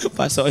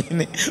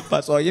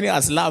 Pastor, you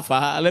has laugh.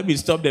 Let me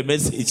stop the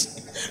message.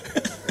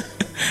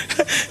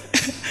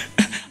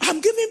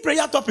 I'm giving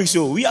prayer topics,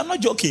 so we are not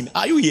joking.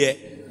 Are you here?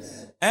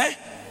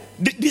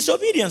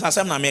 Disobedience as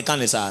I'm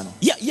mechanism.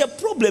 Yeah,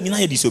 problem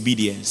in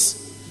disobedience.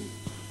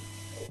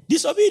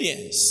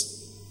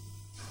 Disobedience.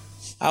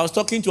 I was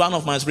talking to one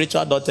of my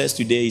spiritual daughters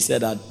today. He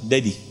said that,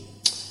 Daddy,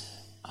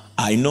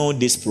 I know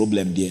this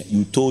problem there.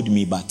 You told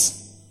me, but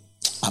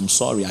I'm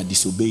sorry, I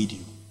disobeyed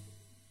you.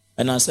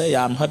 And I said,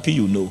 yeah, I'm happy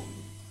you know.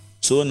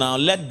 So now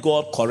let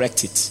God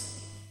correct it.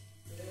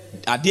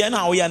 At the end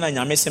of the day,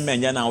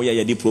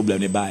 the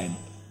problem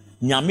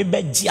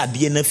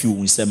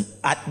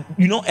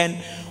you know, and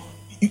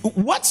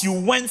what you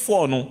went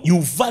for, no, you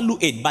value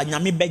it, but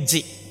nyame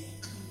beji.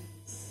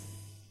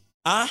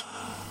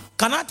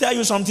 Can I tell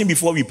you something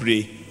before we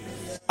pray?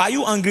 Are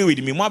you angry with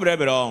me?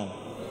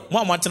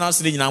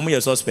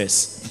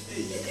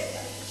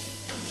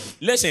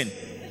 Listen,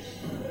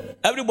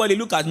 everybody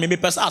look at me. Me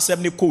person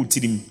accept the code.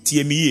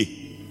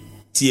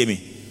 TME.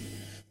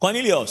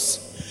 Cornelius,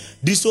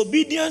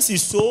 disobedience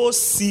is so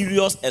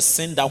serious a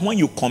sin that when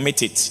you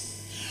commit it,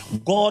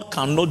 God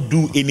cannot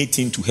do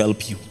anything to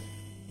help you.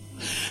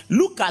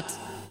 Look at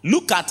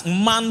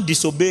man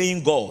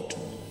disobeying God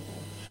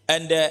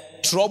and the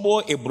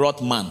trouble it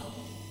brought man.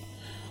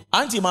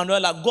 Auntie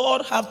Manuela,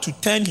 God have to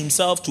turn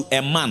himself to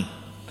a man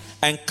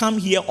and come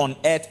here on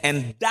earth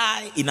and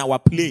die in our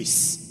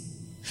place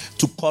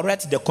to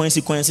correct the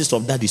consequences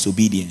of that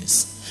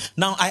disobedience.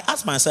 Now I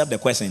ask myself the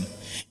question,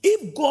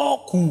 if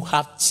God could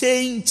have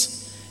changed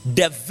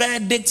the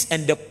verdict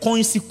and the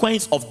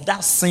consequence of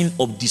that sin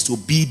of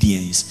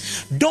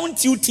disobedience,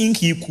 don't you think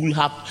he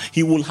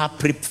would have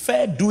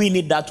preferred doing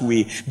it that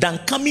way than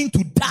coming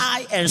to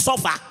die and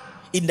suffer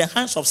in the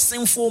hands of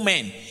sinful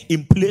men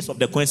in place of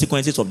the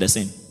consequences of the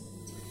sin?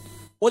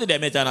 What did I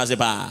make an say?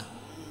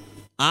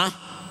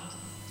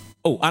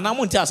 Oh, and I'm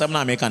going to tell some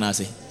American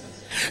say.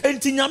 And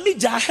Tinyami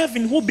ja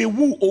heaven who be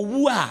woo or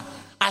woo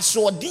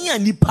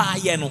asodin ni pa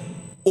ye no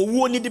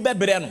owo ni de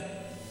bebre no.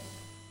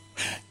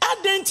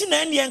 Adenti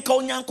na ene nka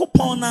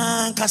onyankopon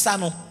na nkasa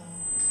no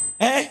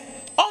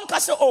onka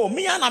se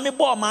me na me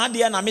bo ma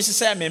de na me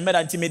sese me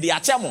mera nti me de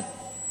achemo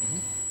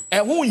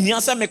ho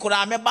hia se me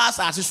kora me ba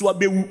asase so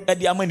abewu e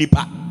de ama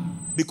nipa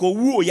because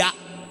wu ya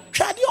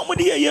hwade omo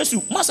de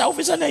Yesu masa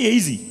officer na ye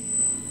easy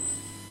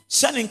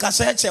sene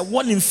nkasa eche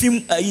won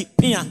film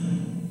pia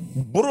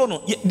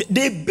Bruno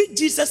they beat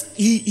Jesus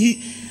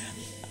he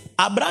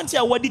Abranti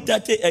a wadi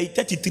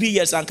 33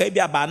 years and kai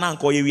bia ba na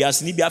nko ye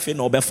wiase ni bia fe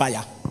na obe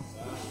fire.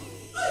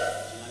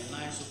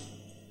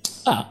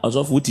 As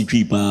of what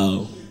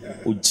people,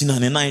 so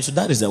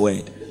that is the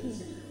word.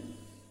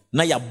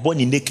 Now you're born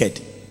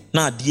naked.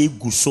 Now die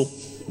guso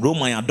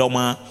Roma ya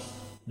doma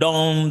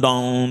down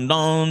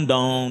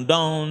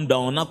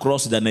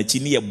across the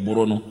netini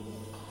borono.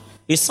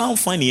 It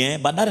sounds funny,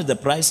 but that is the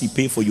price you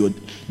pay for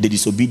the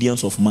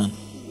disobedience of man.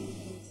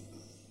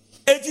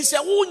 It is a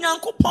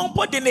wunyanko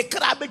pompo de ne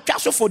krabe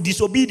chaso for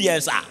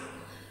disobedience.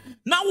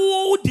 Now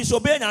who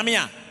disobey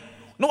Namia?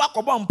 No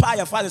wakobon pa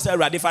your father say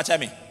ready for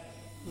me.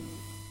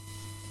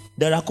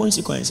 There are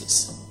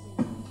consequences.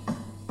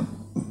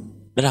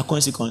 There are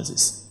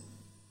consequences.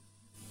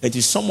 It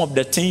is some of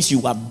the things you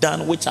have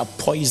done which are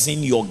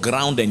poisoning your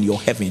ground and your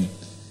heaven.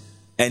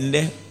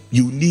 And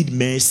you need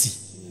mercy.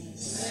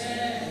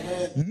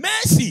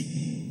 Mercy.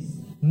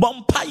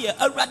 Bumpire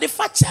already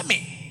fetch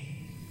me.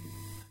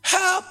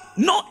 Help.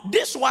 No,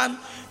 this one,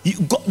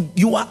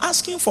 you are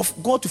asking for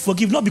God to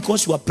forgive, not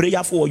because you are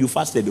prayerful or you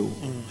fasted.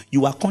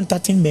 You are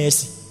contacting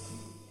mercy.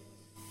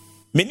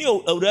 Many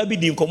already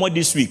didn't come out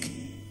this week.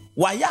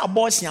 Why ya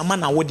boss ya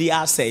man what they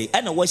are say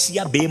and was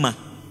ya bema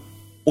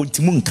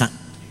untimunka.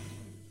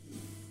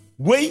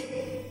 Wait,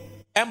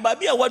 and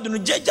baby I was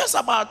just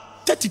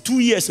about 32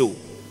 years old.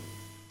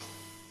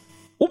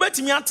 Who bet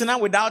me out now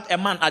without a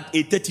man at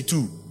age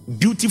 32?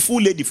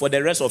 beautiful lady for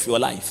the rest of your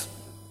life.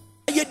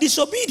 Your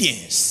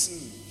disobedience.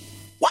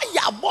 Why you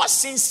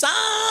aborting, son?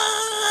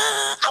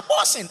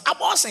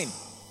 Aborting.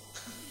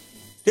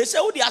 They say,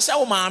 "Oh, they say,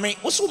 oh, mommy,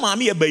 what's your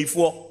mommy a baby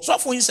for?" So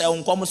for you say,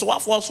 "Come, so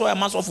what for? So I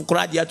must have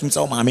cried yet to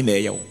say, mommy,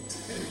 there."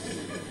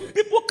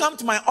 People come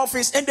to my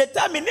office and they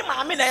tell me,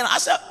 "Mommy, there." I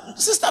said,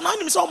 "Sister, now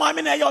you say,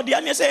 mommy, there." You're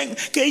the saying,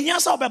 "Can you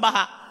say,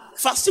 Baba,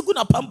 fast you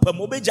gonna pump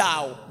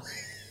obejao?"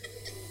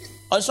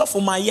 Also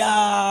for my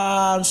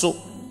so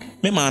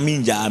me mommy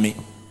njame.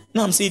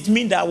 Now I'm saying it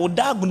means that our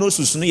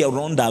diagnosis no your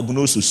wrong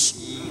diagnosis.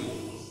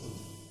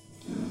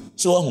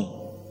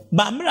 So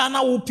but me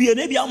na wo pie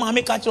na bia ma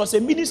me catch us say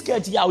mini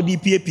skirt ya wo di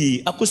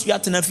pie akosu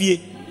atena fie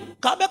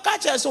ka be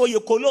catch us so ye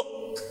kolo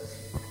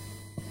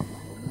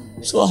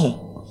so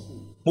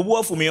mo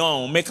bo afu me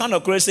on me kind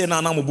of crazy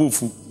na mo bo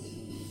fu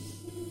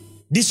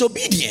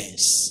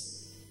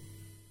disobedience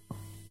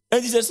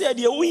and Jesus said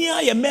ye wo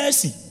hia ye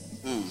mercy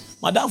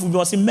madam fu be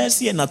was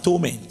mercy and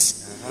atonement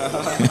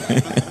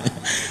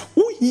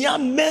wo hia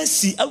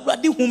mercy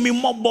awurade hu me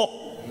mobo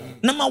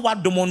na ma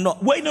wadom no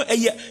we no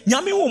eye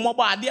nyame wo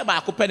mobo ade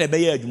ba akopɛ na be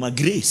ye adwuma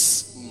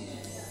grace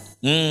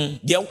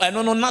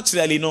no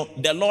naturally no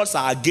the laws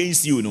are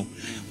against you no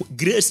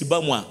grace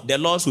ba mu the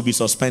laws will be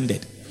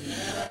suspended.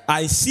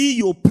 I see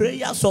your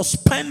prayer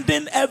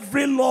suspending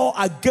every law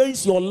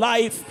against your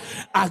life,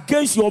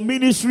 against your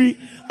ministry,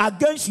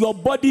 against your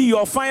body,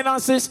 your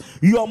finances,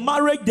 your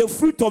marriage, the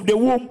fruit of the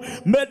womb.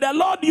 May the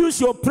Lord use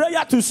your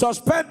prayer to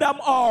suspend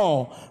them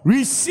all.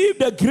 Receive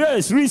the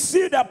grace,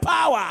 receive the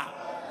power.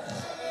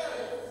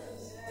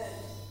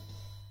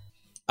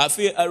 I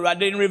feel a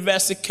radin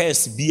reverse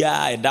curse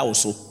bia that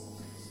also.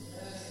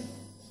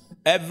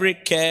 Every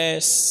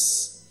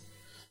curse,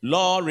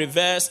 Lord,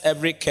 reverse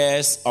every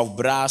curse of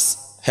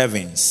brass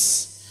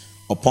heavens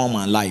upon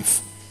my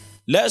life.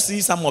 Let's see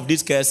some of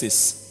these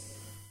curses.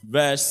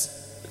 Verse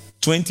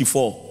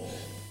 24.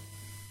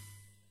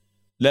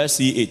 Let's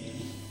see it.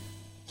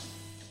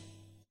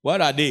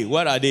 What are they?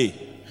 What are they?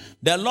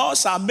 The Lord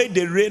shall make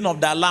the rain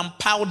of the land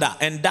powder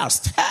and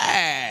dust.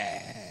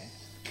 Hey.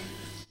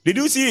 Did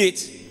you see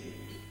it?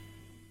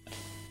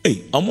 Hey,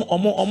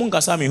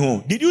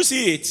 did you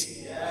see it?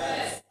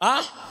 Yes.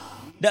 Huh?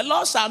 The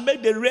Lord shall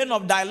make the rain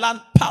of thy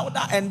land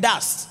powder and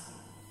dust.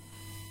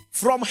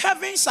 From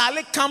heaven shall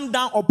it come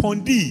down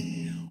upon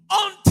thee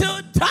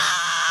until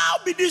thou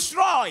be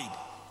destroyed.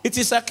 It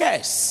is a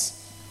curse.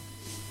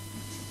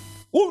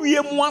 Who we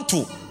want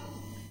to?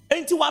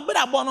 Enti wa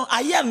bera bono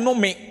aye no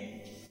me.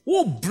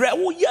 Who bre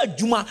who ye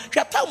adwuma.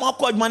 Hwata mo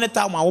akọ adwuma ne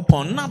ta mo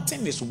upon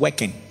nothing is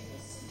working.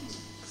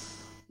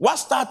 What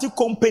started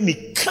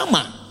company come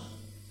on.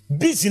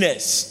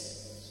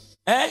 Business.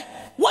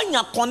 When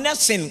your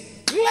connection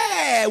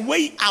clear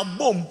way a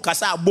boom,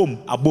 kasa a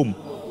boom.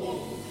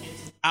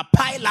 A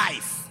pie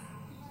life.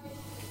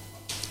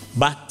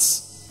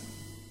 But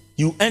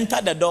you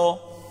enter the door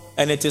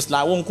and it is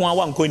like one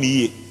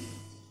koni.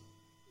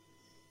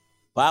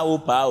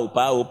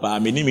 Pa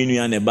mini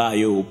and a bar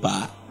yo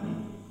pa.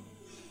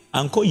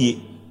 Anko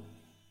ye.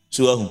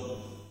 So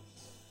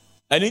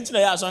and into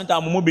the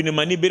sometimes moving the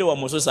money bit or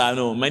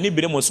Mososano, many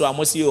bit Moso,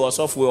 Amosi or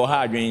software or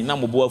hard drain,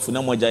 Namubo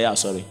Funamojaya,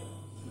 sorry.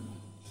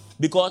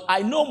 Because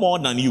I know more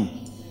than you.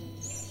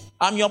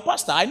 I'm your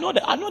pastor. I know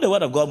the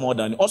word of God more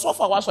than you. Also,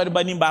 for what's the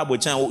Bible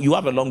channel, you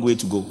have a long way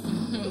to go.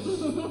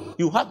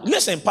 You have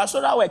listen,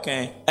 pastoral work,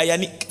 I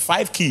need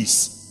 5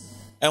 keys.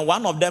 And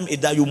one of them is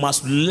that you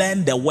must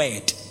learn the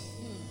word.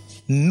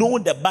 Know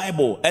the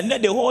Bible. And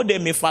then the whole day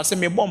me fast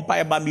me bomb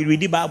but me read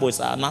the Bible.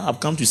 So now I've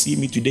come to see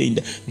me today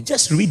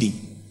just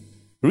reading.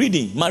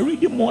 Reading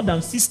more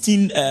than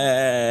 16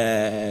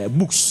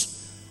 books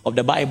of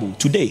the Bible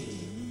today.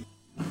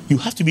 You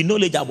have to be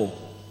knowledgeable.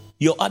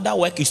 Your other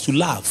work is to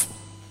love.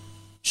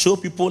 Show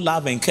people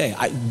love and care.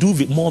 I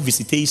do more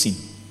visitation.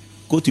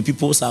 Go to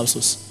people's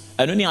houses.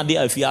 I don't know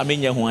if you are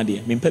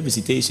pay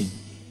visitation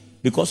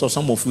because of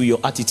some of you, your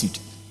attitude.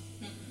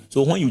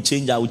 So when you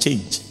change, I will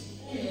change.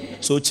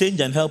 So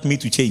change and help me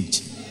to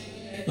change.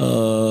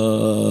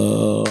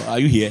 Are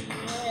you here?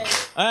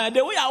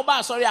 The way I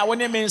was sorry, I want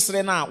to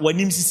mention now when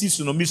him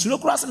see no miss no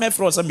cross me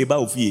for some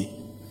about fear.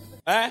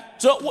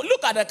 So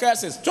look at the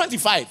curses.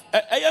 25.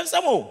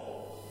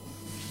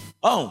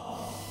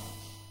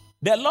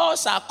 The Lord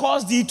shall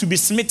cause thee to be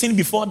smitten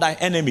before thy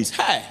enemies.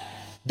 Hey,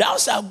 thou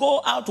shalt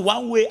go out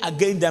one way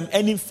against them,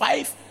 and in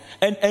 5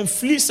 and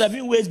flee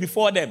 7 ways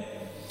before them,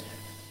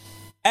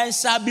 and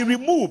shall be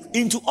removed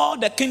into all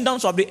the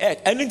kingdoms of the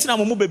earth. And into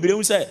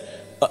we say,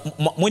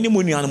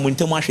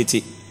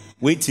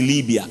 wait to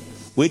Libya.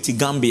 Wait to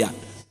Gambia,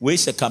 wait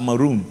to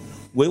Cameroon,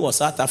 wait was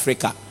South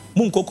Africa.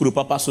 Munko kuru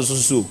papa so.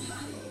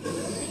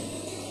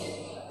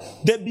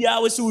 De bia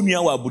we su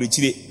nua wa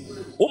burichire.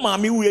 O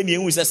maami we ni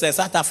enwu say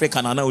South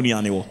Africa na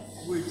onua ne wo.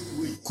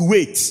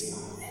 Kuwait,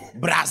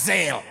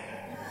 Brazil.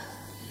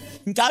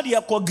 Nka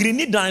de ko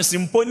green dance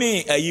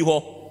mponi ayi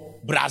ho.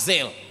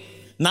 Brazil.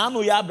 Na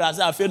no ya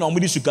Brazil afi na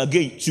omudi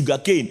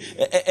sugarcane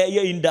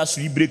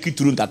industry break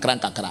through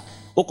nkakra.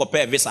 O ko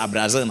pe visa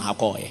Brazil na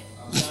akọ he.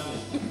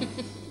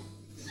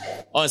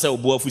 On say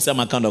obo afusa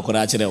makando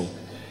kora kire o.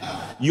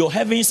 your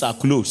heavens are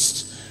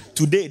closed.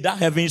 Today, that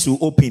heavens will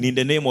open in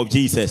the name of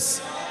Jesus.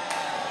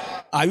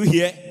 Are you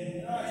here?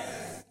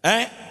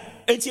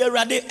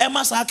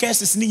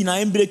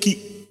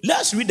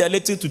 Let's read a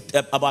little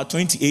to about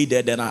 28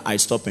 there, then I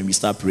stop and we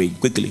start praying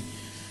quickly.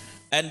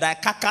 And thy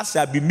carcass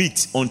shall be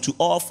meat unto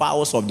all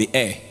fowls of the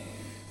air,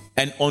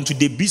 and unto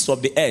the beasts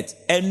of the earth,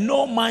 and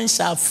no man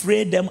shall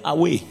fray them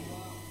away.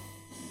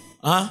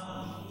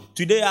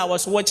 Today I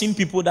was watching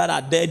people that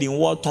are dead in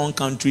war-torn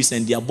countries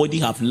and their body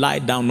have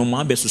lied down. No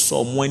man be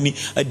so money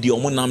the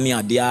omonamni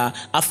adia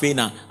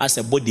afena as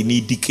a body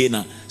need decay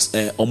na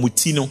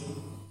omutino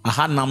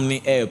aha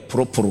namni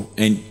propro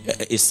and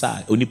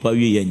esa onipa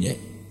wie yenye.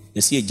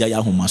 You see a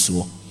jaya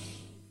homaso.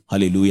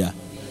 Hallelujah.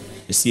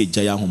 You see a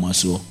jaya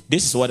homaso.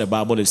 This is what the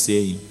Bible is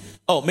saying.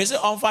 Oh, me say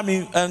on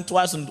family and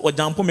twice or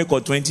jump me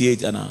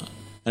 28 and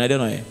I don't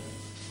know.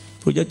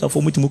 Project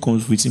for me to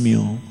move with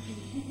me.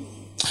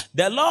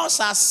 The Lord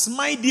shall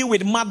smite you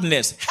with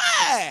madness,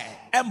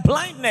 and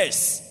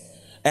blindness,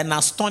 and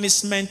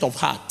astonishment of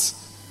heart.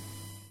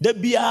 The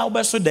bia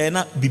obeso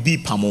dena bibi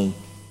pamo.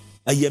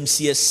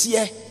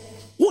 Ayemsie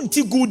won't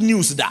good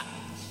news that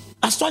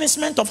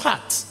astonishment of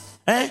heart.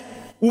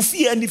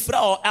 Ufi and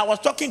ifra. I was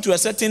talking to a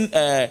certain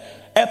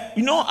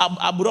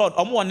abroad.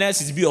 Omo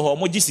nurses bi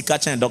omo jisika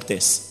chen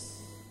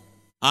doctors.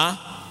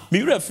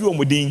 Me refu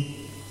omodin.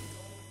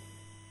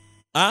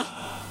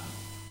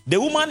 The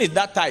woman is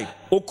that type.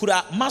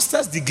 Okura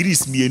master's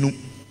degrees mienu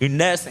in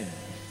nursing,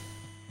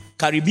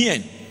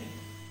 Caribbean,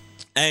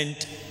 and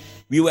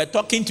we were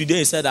talking today.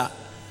 He said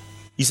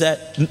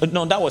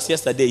no, that was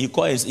yesterday. He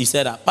called. He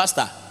said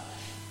Pastor,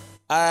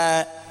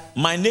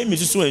 my name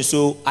is so and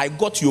so. I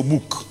got your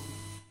book.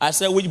 I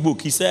said, which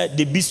book? He said,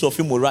 The Beast of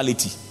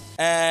Immorality.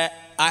 I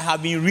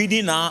have been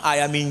reading now. I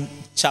am in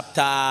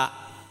chapter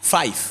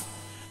 5,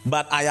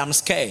 but I am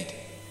scared.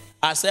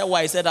 I said,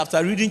 why? He said,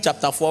 after reading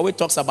chapter 4, it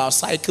talks about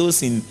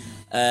cycles in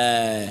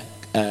the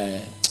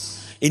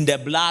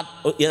blood,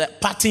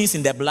 patterns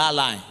in the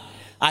bloodline.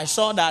 I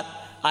saw that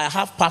I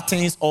have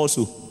patterns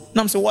also.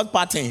 Now I'm saying, what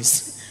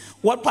patterns?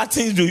 What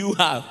patterns do you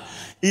have?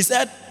 He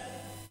said,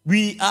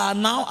 we are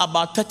now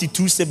about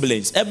 32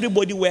 siblings.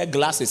 Everybody wear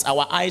glasses.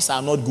 Our eyes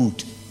are not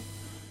good.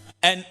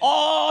 And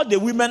all the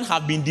women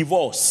have been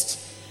divorced.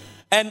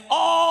 And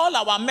all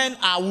our men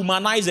are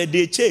womanized.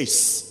 They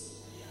chase.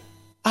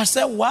 I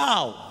said,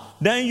 wow.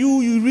 Then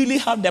you really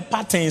have the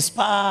patterns.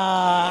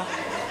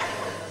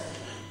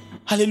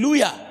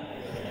 Hallelujah.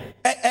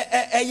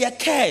 A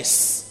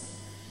curse.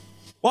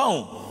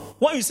 Wow.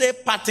 When you say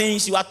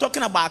patterns, you are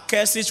talking about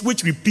curses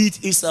which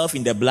repeat itself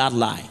in the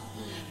bloodline.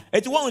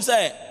 It won't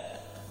say,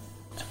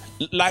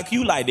 like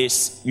you like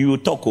this, you will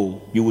talk.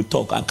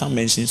 I can't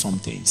mention some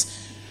things.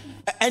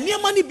 And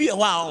your money be a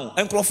wow.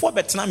 And Crawford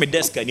better me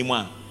desk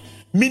anymore.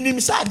 Minim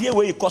sa idea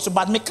where you cost,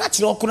 but me catch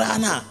your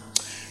kurana.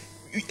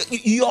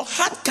 Your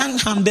heart can't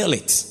handle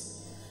it.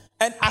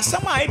 And as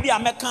some idea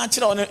I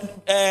can't on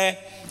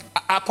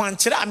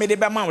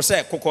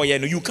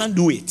you can't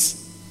do it.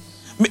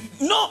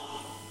 No,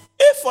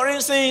 if for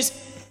instance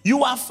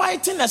you are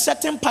fighting a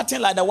certain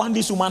pattern like the one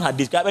this woman had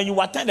described, and you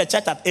attend the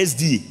church at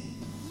SDA,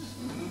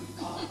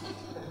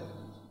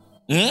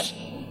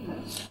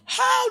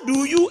 how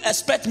do you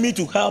expect me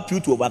to help you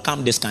to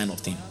overcome this kind of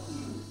thing?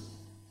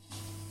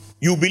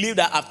 You believe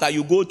that after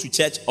you go to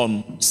church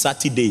on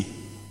Saturday,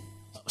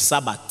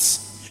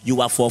 Sabbath, you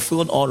have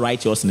fulfilled all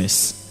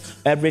righteousness.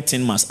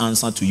 Everything must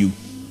answer to you.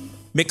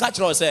 Me catch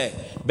say,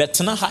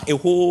 betna ha a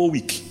whole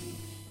week.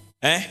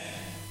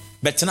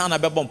 Betna na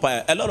be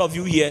bompa. A lot of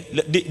you here,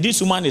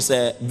 this woman is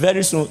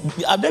very soon.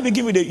 I've never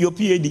given you your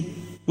PhD.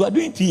 You are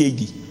doing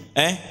PhD.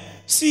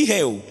 See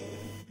her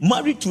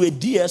married to a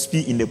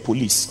DSP in the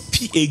police.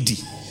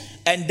 PhD.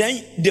 And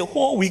then the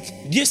whole week,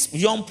 this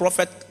young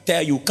prophet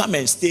tell you come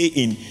and stay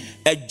in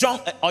a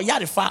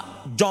Oyarifa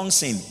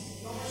Johnson.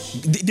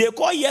 They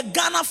call it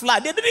Ghana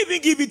flag. They didn't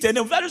even give it a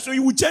name. Very soon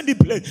you will change the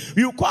place.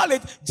 You call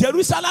it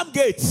Jerusalem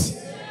Gates.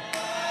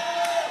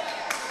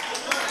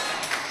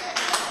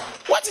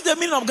 What is the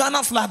meaning of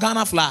Ghana flag?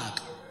 Ghana flag.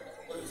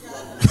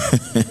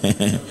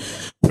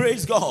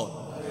 Praise God.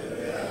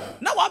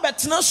 Now I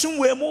bet not soon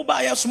we move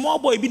by a small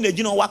boy being the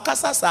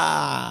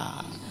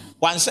wakasa.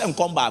 One sem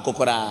come back,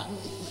 Kokora.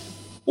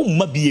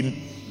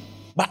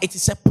 But it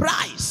is a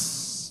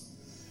prize.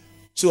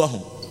 So,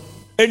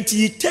 and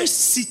you test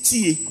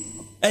city.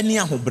 Any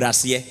ahu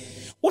brasiye.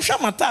 Usha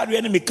matari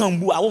ene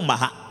mikambu awu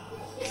maha.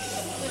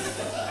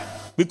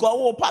 Because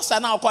wo pastor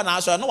na okwa na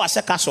aso no wa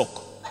sheka shock.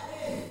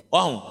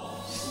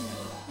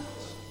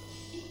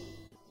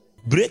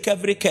 Break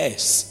every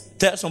curse.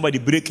 Tell somebody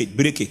break it,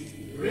 break it.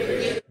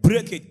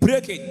 Break it,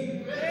 break it.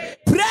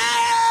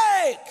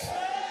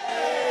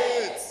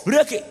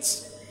 Break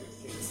it.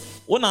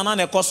 Una na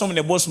ne kosom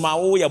ne boss ma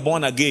wo ye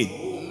born again.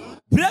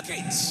 Break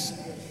it.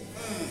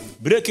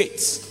 Break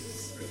it.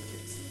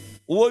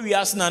 What we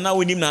ask now,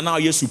 we need now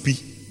yesupi.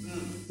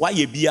 Why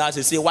you be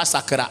as say what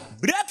sakra?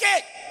 Break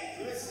it.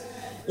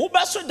 Who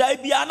best die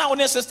be now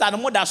on sister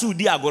and mother so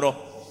diagoro.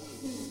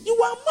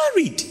 You are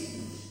married.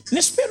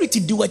 The spirit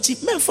do what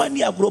men find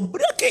diagoro.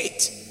 Break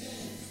it.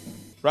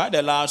 Write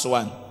the last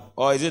one.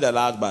 Or is it the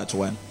last but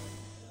one?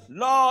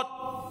 Lord,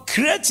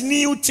 create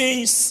new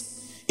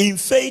things in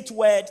Faith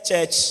Word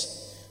Church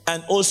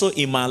and also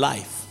in my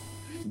life.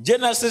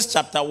 Genesis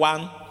chapter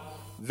 1,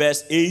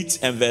 verse 8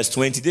 and verse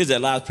 20. This is the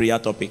last prayer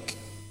topic.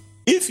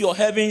 If your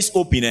heavens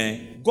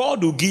open,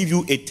 God will give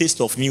you a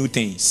taste of new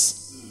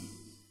things.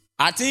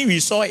 I think we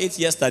saw it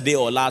yesterday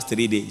or last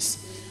 3 days.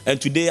 And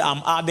today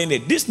I'm adding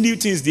it. These new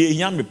things, they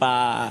hear me.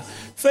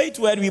 Faith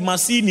Word, we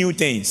must see new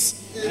things.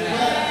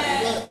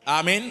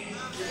 Amen.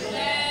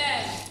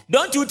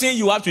 Don't you think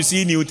you have to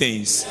see new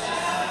things?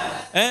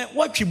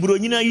 What you bro,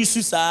 used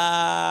to say,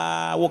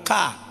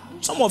 car.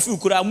 Some of you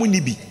could have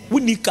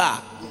money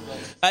car.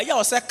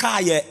 You say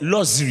car is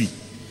luxury.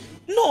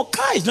 No,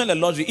 car is not a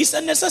luxury. It's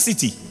a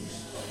necessity.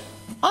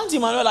 Auntie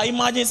Manuela,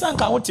 imagine some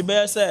car what you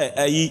say,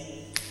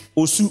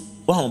 osu,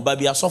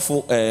 baby, I suffer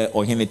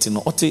or anything.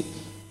 Ote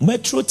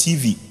Metro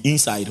TV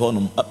inside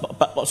honum.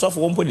 Suffer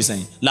one point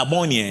saying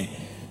Labonie.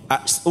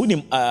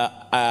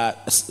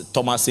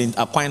 Thomas St.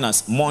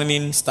 Aquinas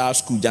Morning Star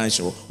School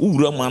Junction. Who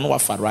man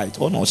wafa right?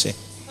 Oh no, say.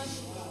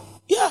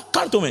 Yeah,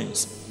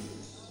 cantonments.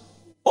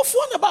 Of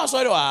one about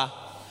sorry, I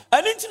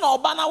didn't know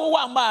Bana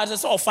one bar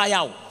as a fire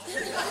out.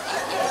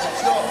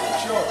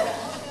 Sure.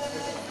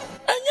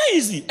 And yeah,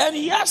 easy. And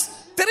he has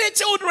 3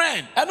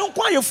 children. I don't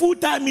quite a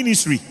full-time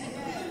ministry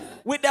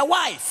with the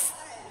wife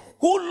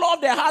who love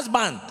their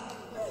husband.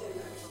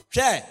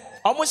 Share.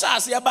 Almost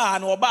as a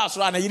bar or bar,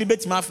 so I need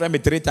bet my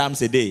friend 3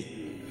 times a day.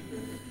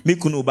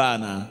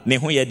 Mikunubana,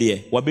 Nehoya dear,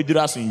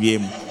 Wabiduras in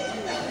game.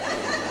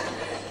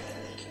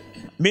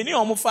 Many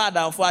of my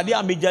father for a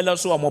dear me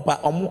jealous or more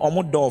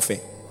dofe.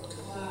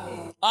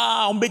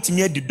 I'm betting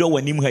me at the door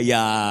when him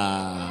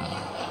ya.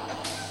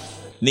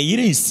 Ne you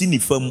didn't see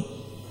from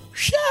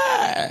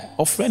share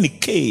of friendly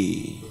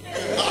K.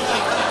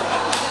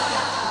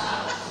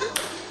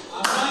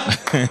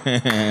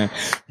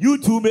 You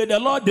too, may the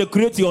Lord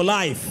decorate your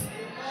life.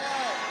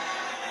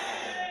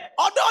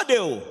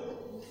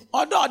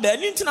 Although there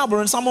didn't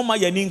know some of my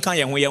ninka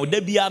and we are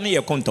debiani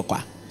a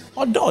contokwa.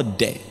 Although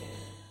there,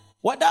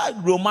 whether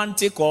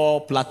romantic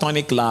or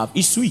platonic love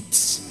is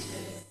sweet.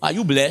 Are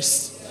you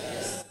blessed?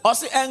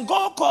 Also, and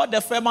God called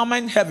the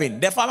firmament heaven.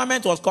 The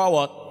firmament was called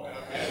what?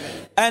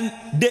 And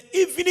the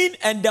evening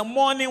and the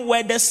morning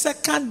were the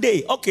second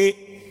day. Okay,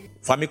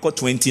 Famiko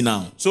 20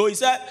 now. So he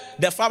said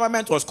the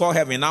firmament was called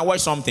heaven. Now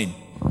where's something?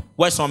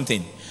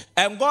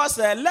 And God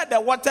said, let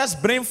the waters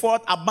bring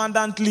forth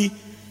abundantly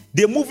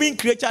the moving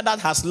creature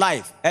that has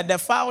life, and the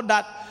fowl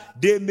that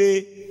they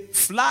may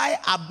fly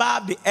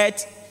above the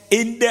earth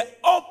in the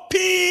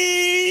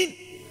open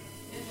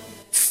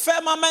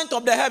firmament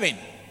of the heaven.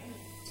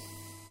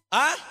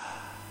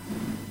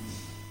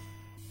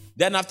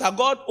 Then after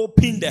God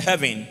opened the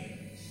heaven,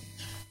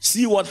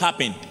 see what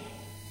happened.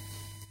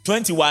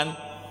 21,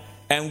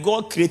 and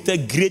God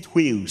created great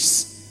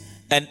whales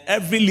and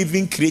every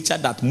living creature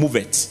that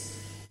moveth,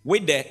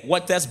 with the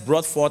waters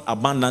brought forth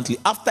abundantly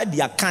after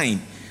their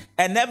kind,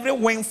 and every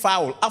winged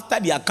fowl after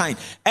their kind.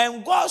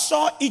 And God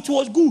saw it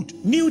was good.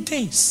 New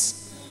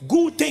things,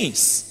 good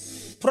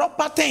things,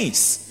 proper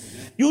things.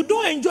 You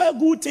don't enjoy a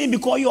good thing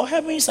because your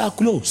heavens are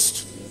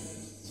closed.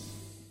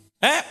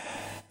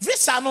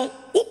 This are no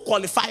who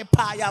qualify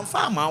pa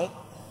farmer.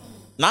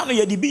 Now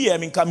you be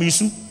in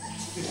Kamisu.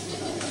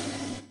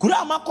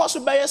 Kurama cost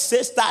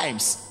 6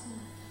 times.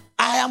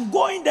 I am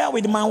going there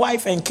with my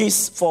wife and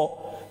kids for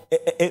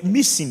a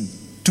mission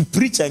to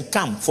preach and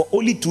come for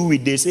only 2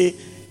 weeks. They say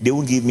they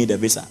won't give me the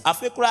visa. I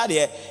feel crowd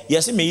here.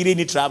 Yes, me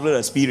need travel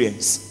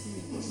experience.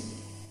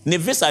 Ne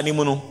visa ni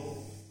mono.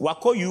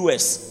 Wako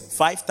US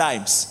 5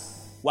 times.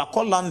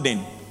 Wako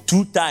London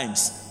 2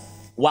 times.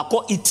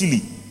 Wako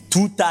Italy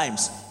 2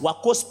 times.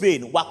 Wako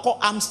Spain. Wako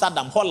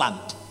Amsterdam,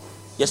 Holland.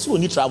 Yes, we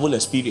need travel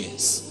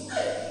experience.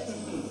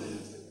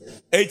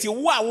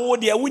 81 wo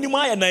dia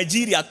winima ya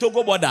Nigeria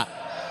Togo border.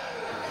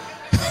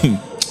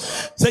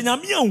 Say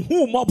nyame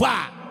hu mo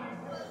ba.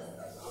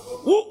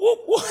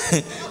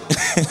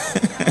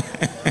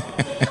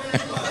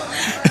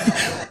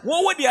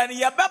 What would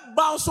you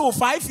bounce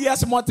 5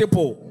 years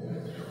multiple?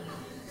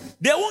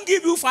 They won't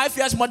give you 5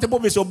 years multiple,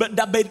 but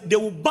they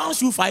will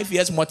bounce you 5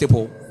 years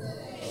multiple.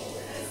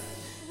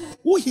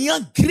 Who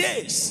hear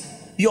grace?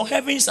 Your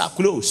heavens are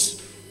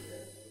closed.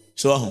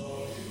 So,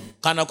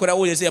 can I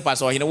call say,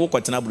 Pastor? You know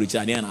what?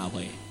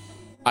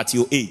 At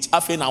your age,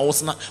 after now,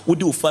 we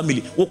do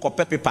family. We call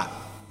paper.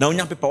 Now,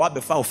 young people what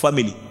before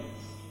family.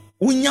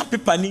 When young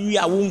people need,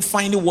 I won't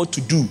find what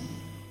to do.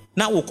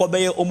 Now we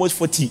cover almost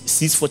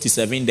 46,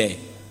 47 there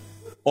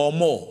or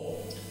more.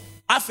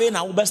 After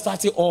now we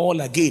start it all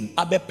again.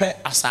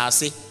 Abepe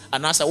asase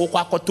and asa wo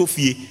kwa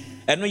kotofie.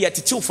 Eno yet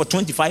till for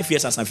 25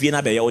 years as afie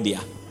na be ye odia.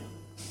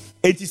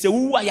 Eti se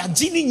wu ya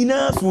gini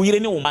nyina fi yire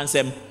ne wo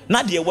mansem.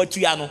 Na de watu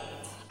ya no.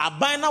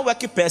 Aban na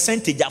work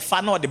percentage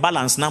afa na the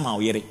balance na ma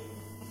wo yire.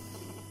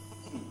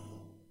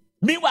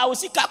 Meanwhile, we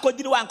see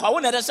kakodiri wan kwa wo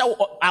na de se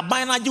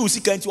aban na je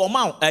usika nti o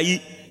ma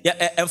ayi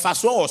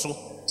emfaso wo so.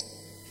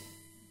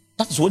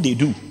 That is what they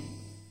do.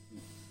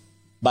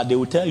 But they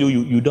will tell you,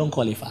 you don't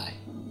qualify.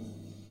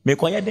 Me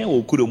koye den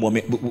wo kuro mo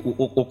me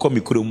ko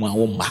me kuro mu a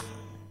wo mba.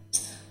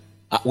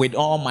 With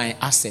all my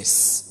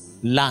assets,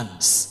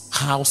 lands,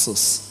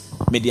 houses,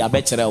 me the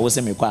abechere wo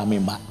say me kwa me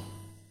mba.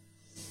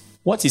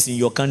 What is in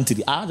your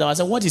country? I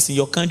said, what is in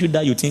your country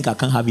that you think I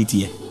can't have it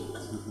here?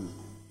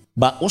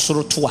 But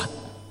osoro toa.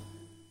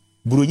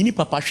 Buronyini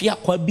papa hwe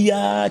akwa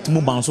bia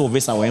timu banso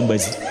visa wa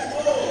embassy.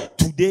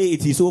 Today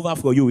it is over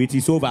for you. It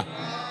is over.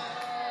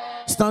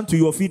 Stand to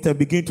your feet and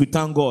begin to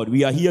thank God.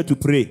 We are here to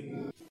pray.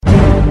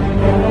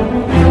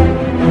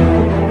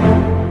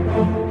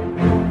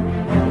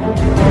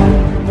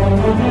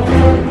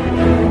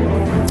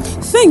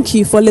 Thank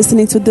you for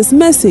listening to this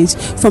message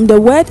from the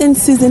Word in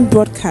Season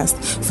broadcast.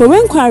 For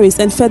inquiries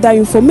and further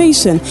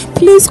information,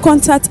 please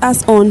contact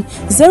us on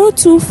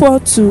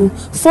 0242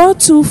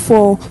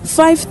 424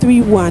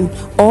 531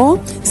 or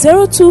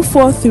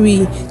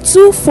 0243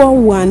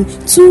 241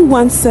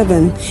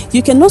 217.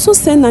 You can also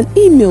send an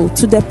email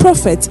to the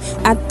prophet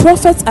at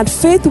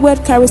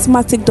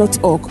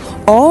prophet@faithwordcharismatic.org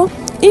or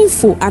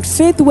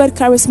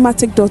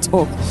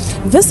info@faithwordcharismatic.org.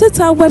 Visit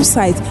our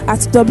website at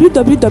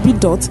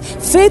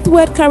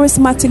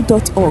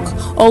www.faithwordcharismatic.org.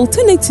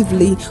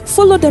 Alternatively,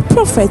 follow the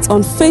prophet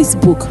on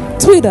Facebook,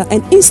 Twitter,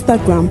 and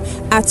Instagram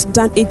at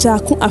Dan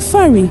Ejaku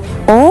Afari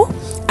or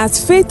at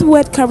Faith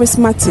Word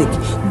Charismatic.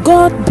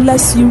 God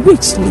bless you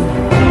richly.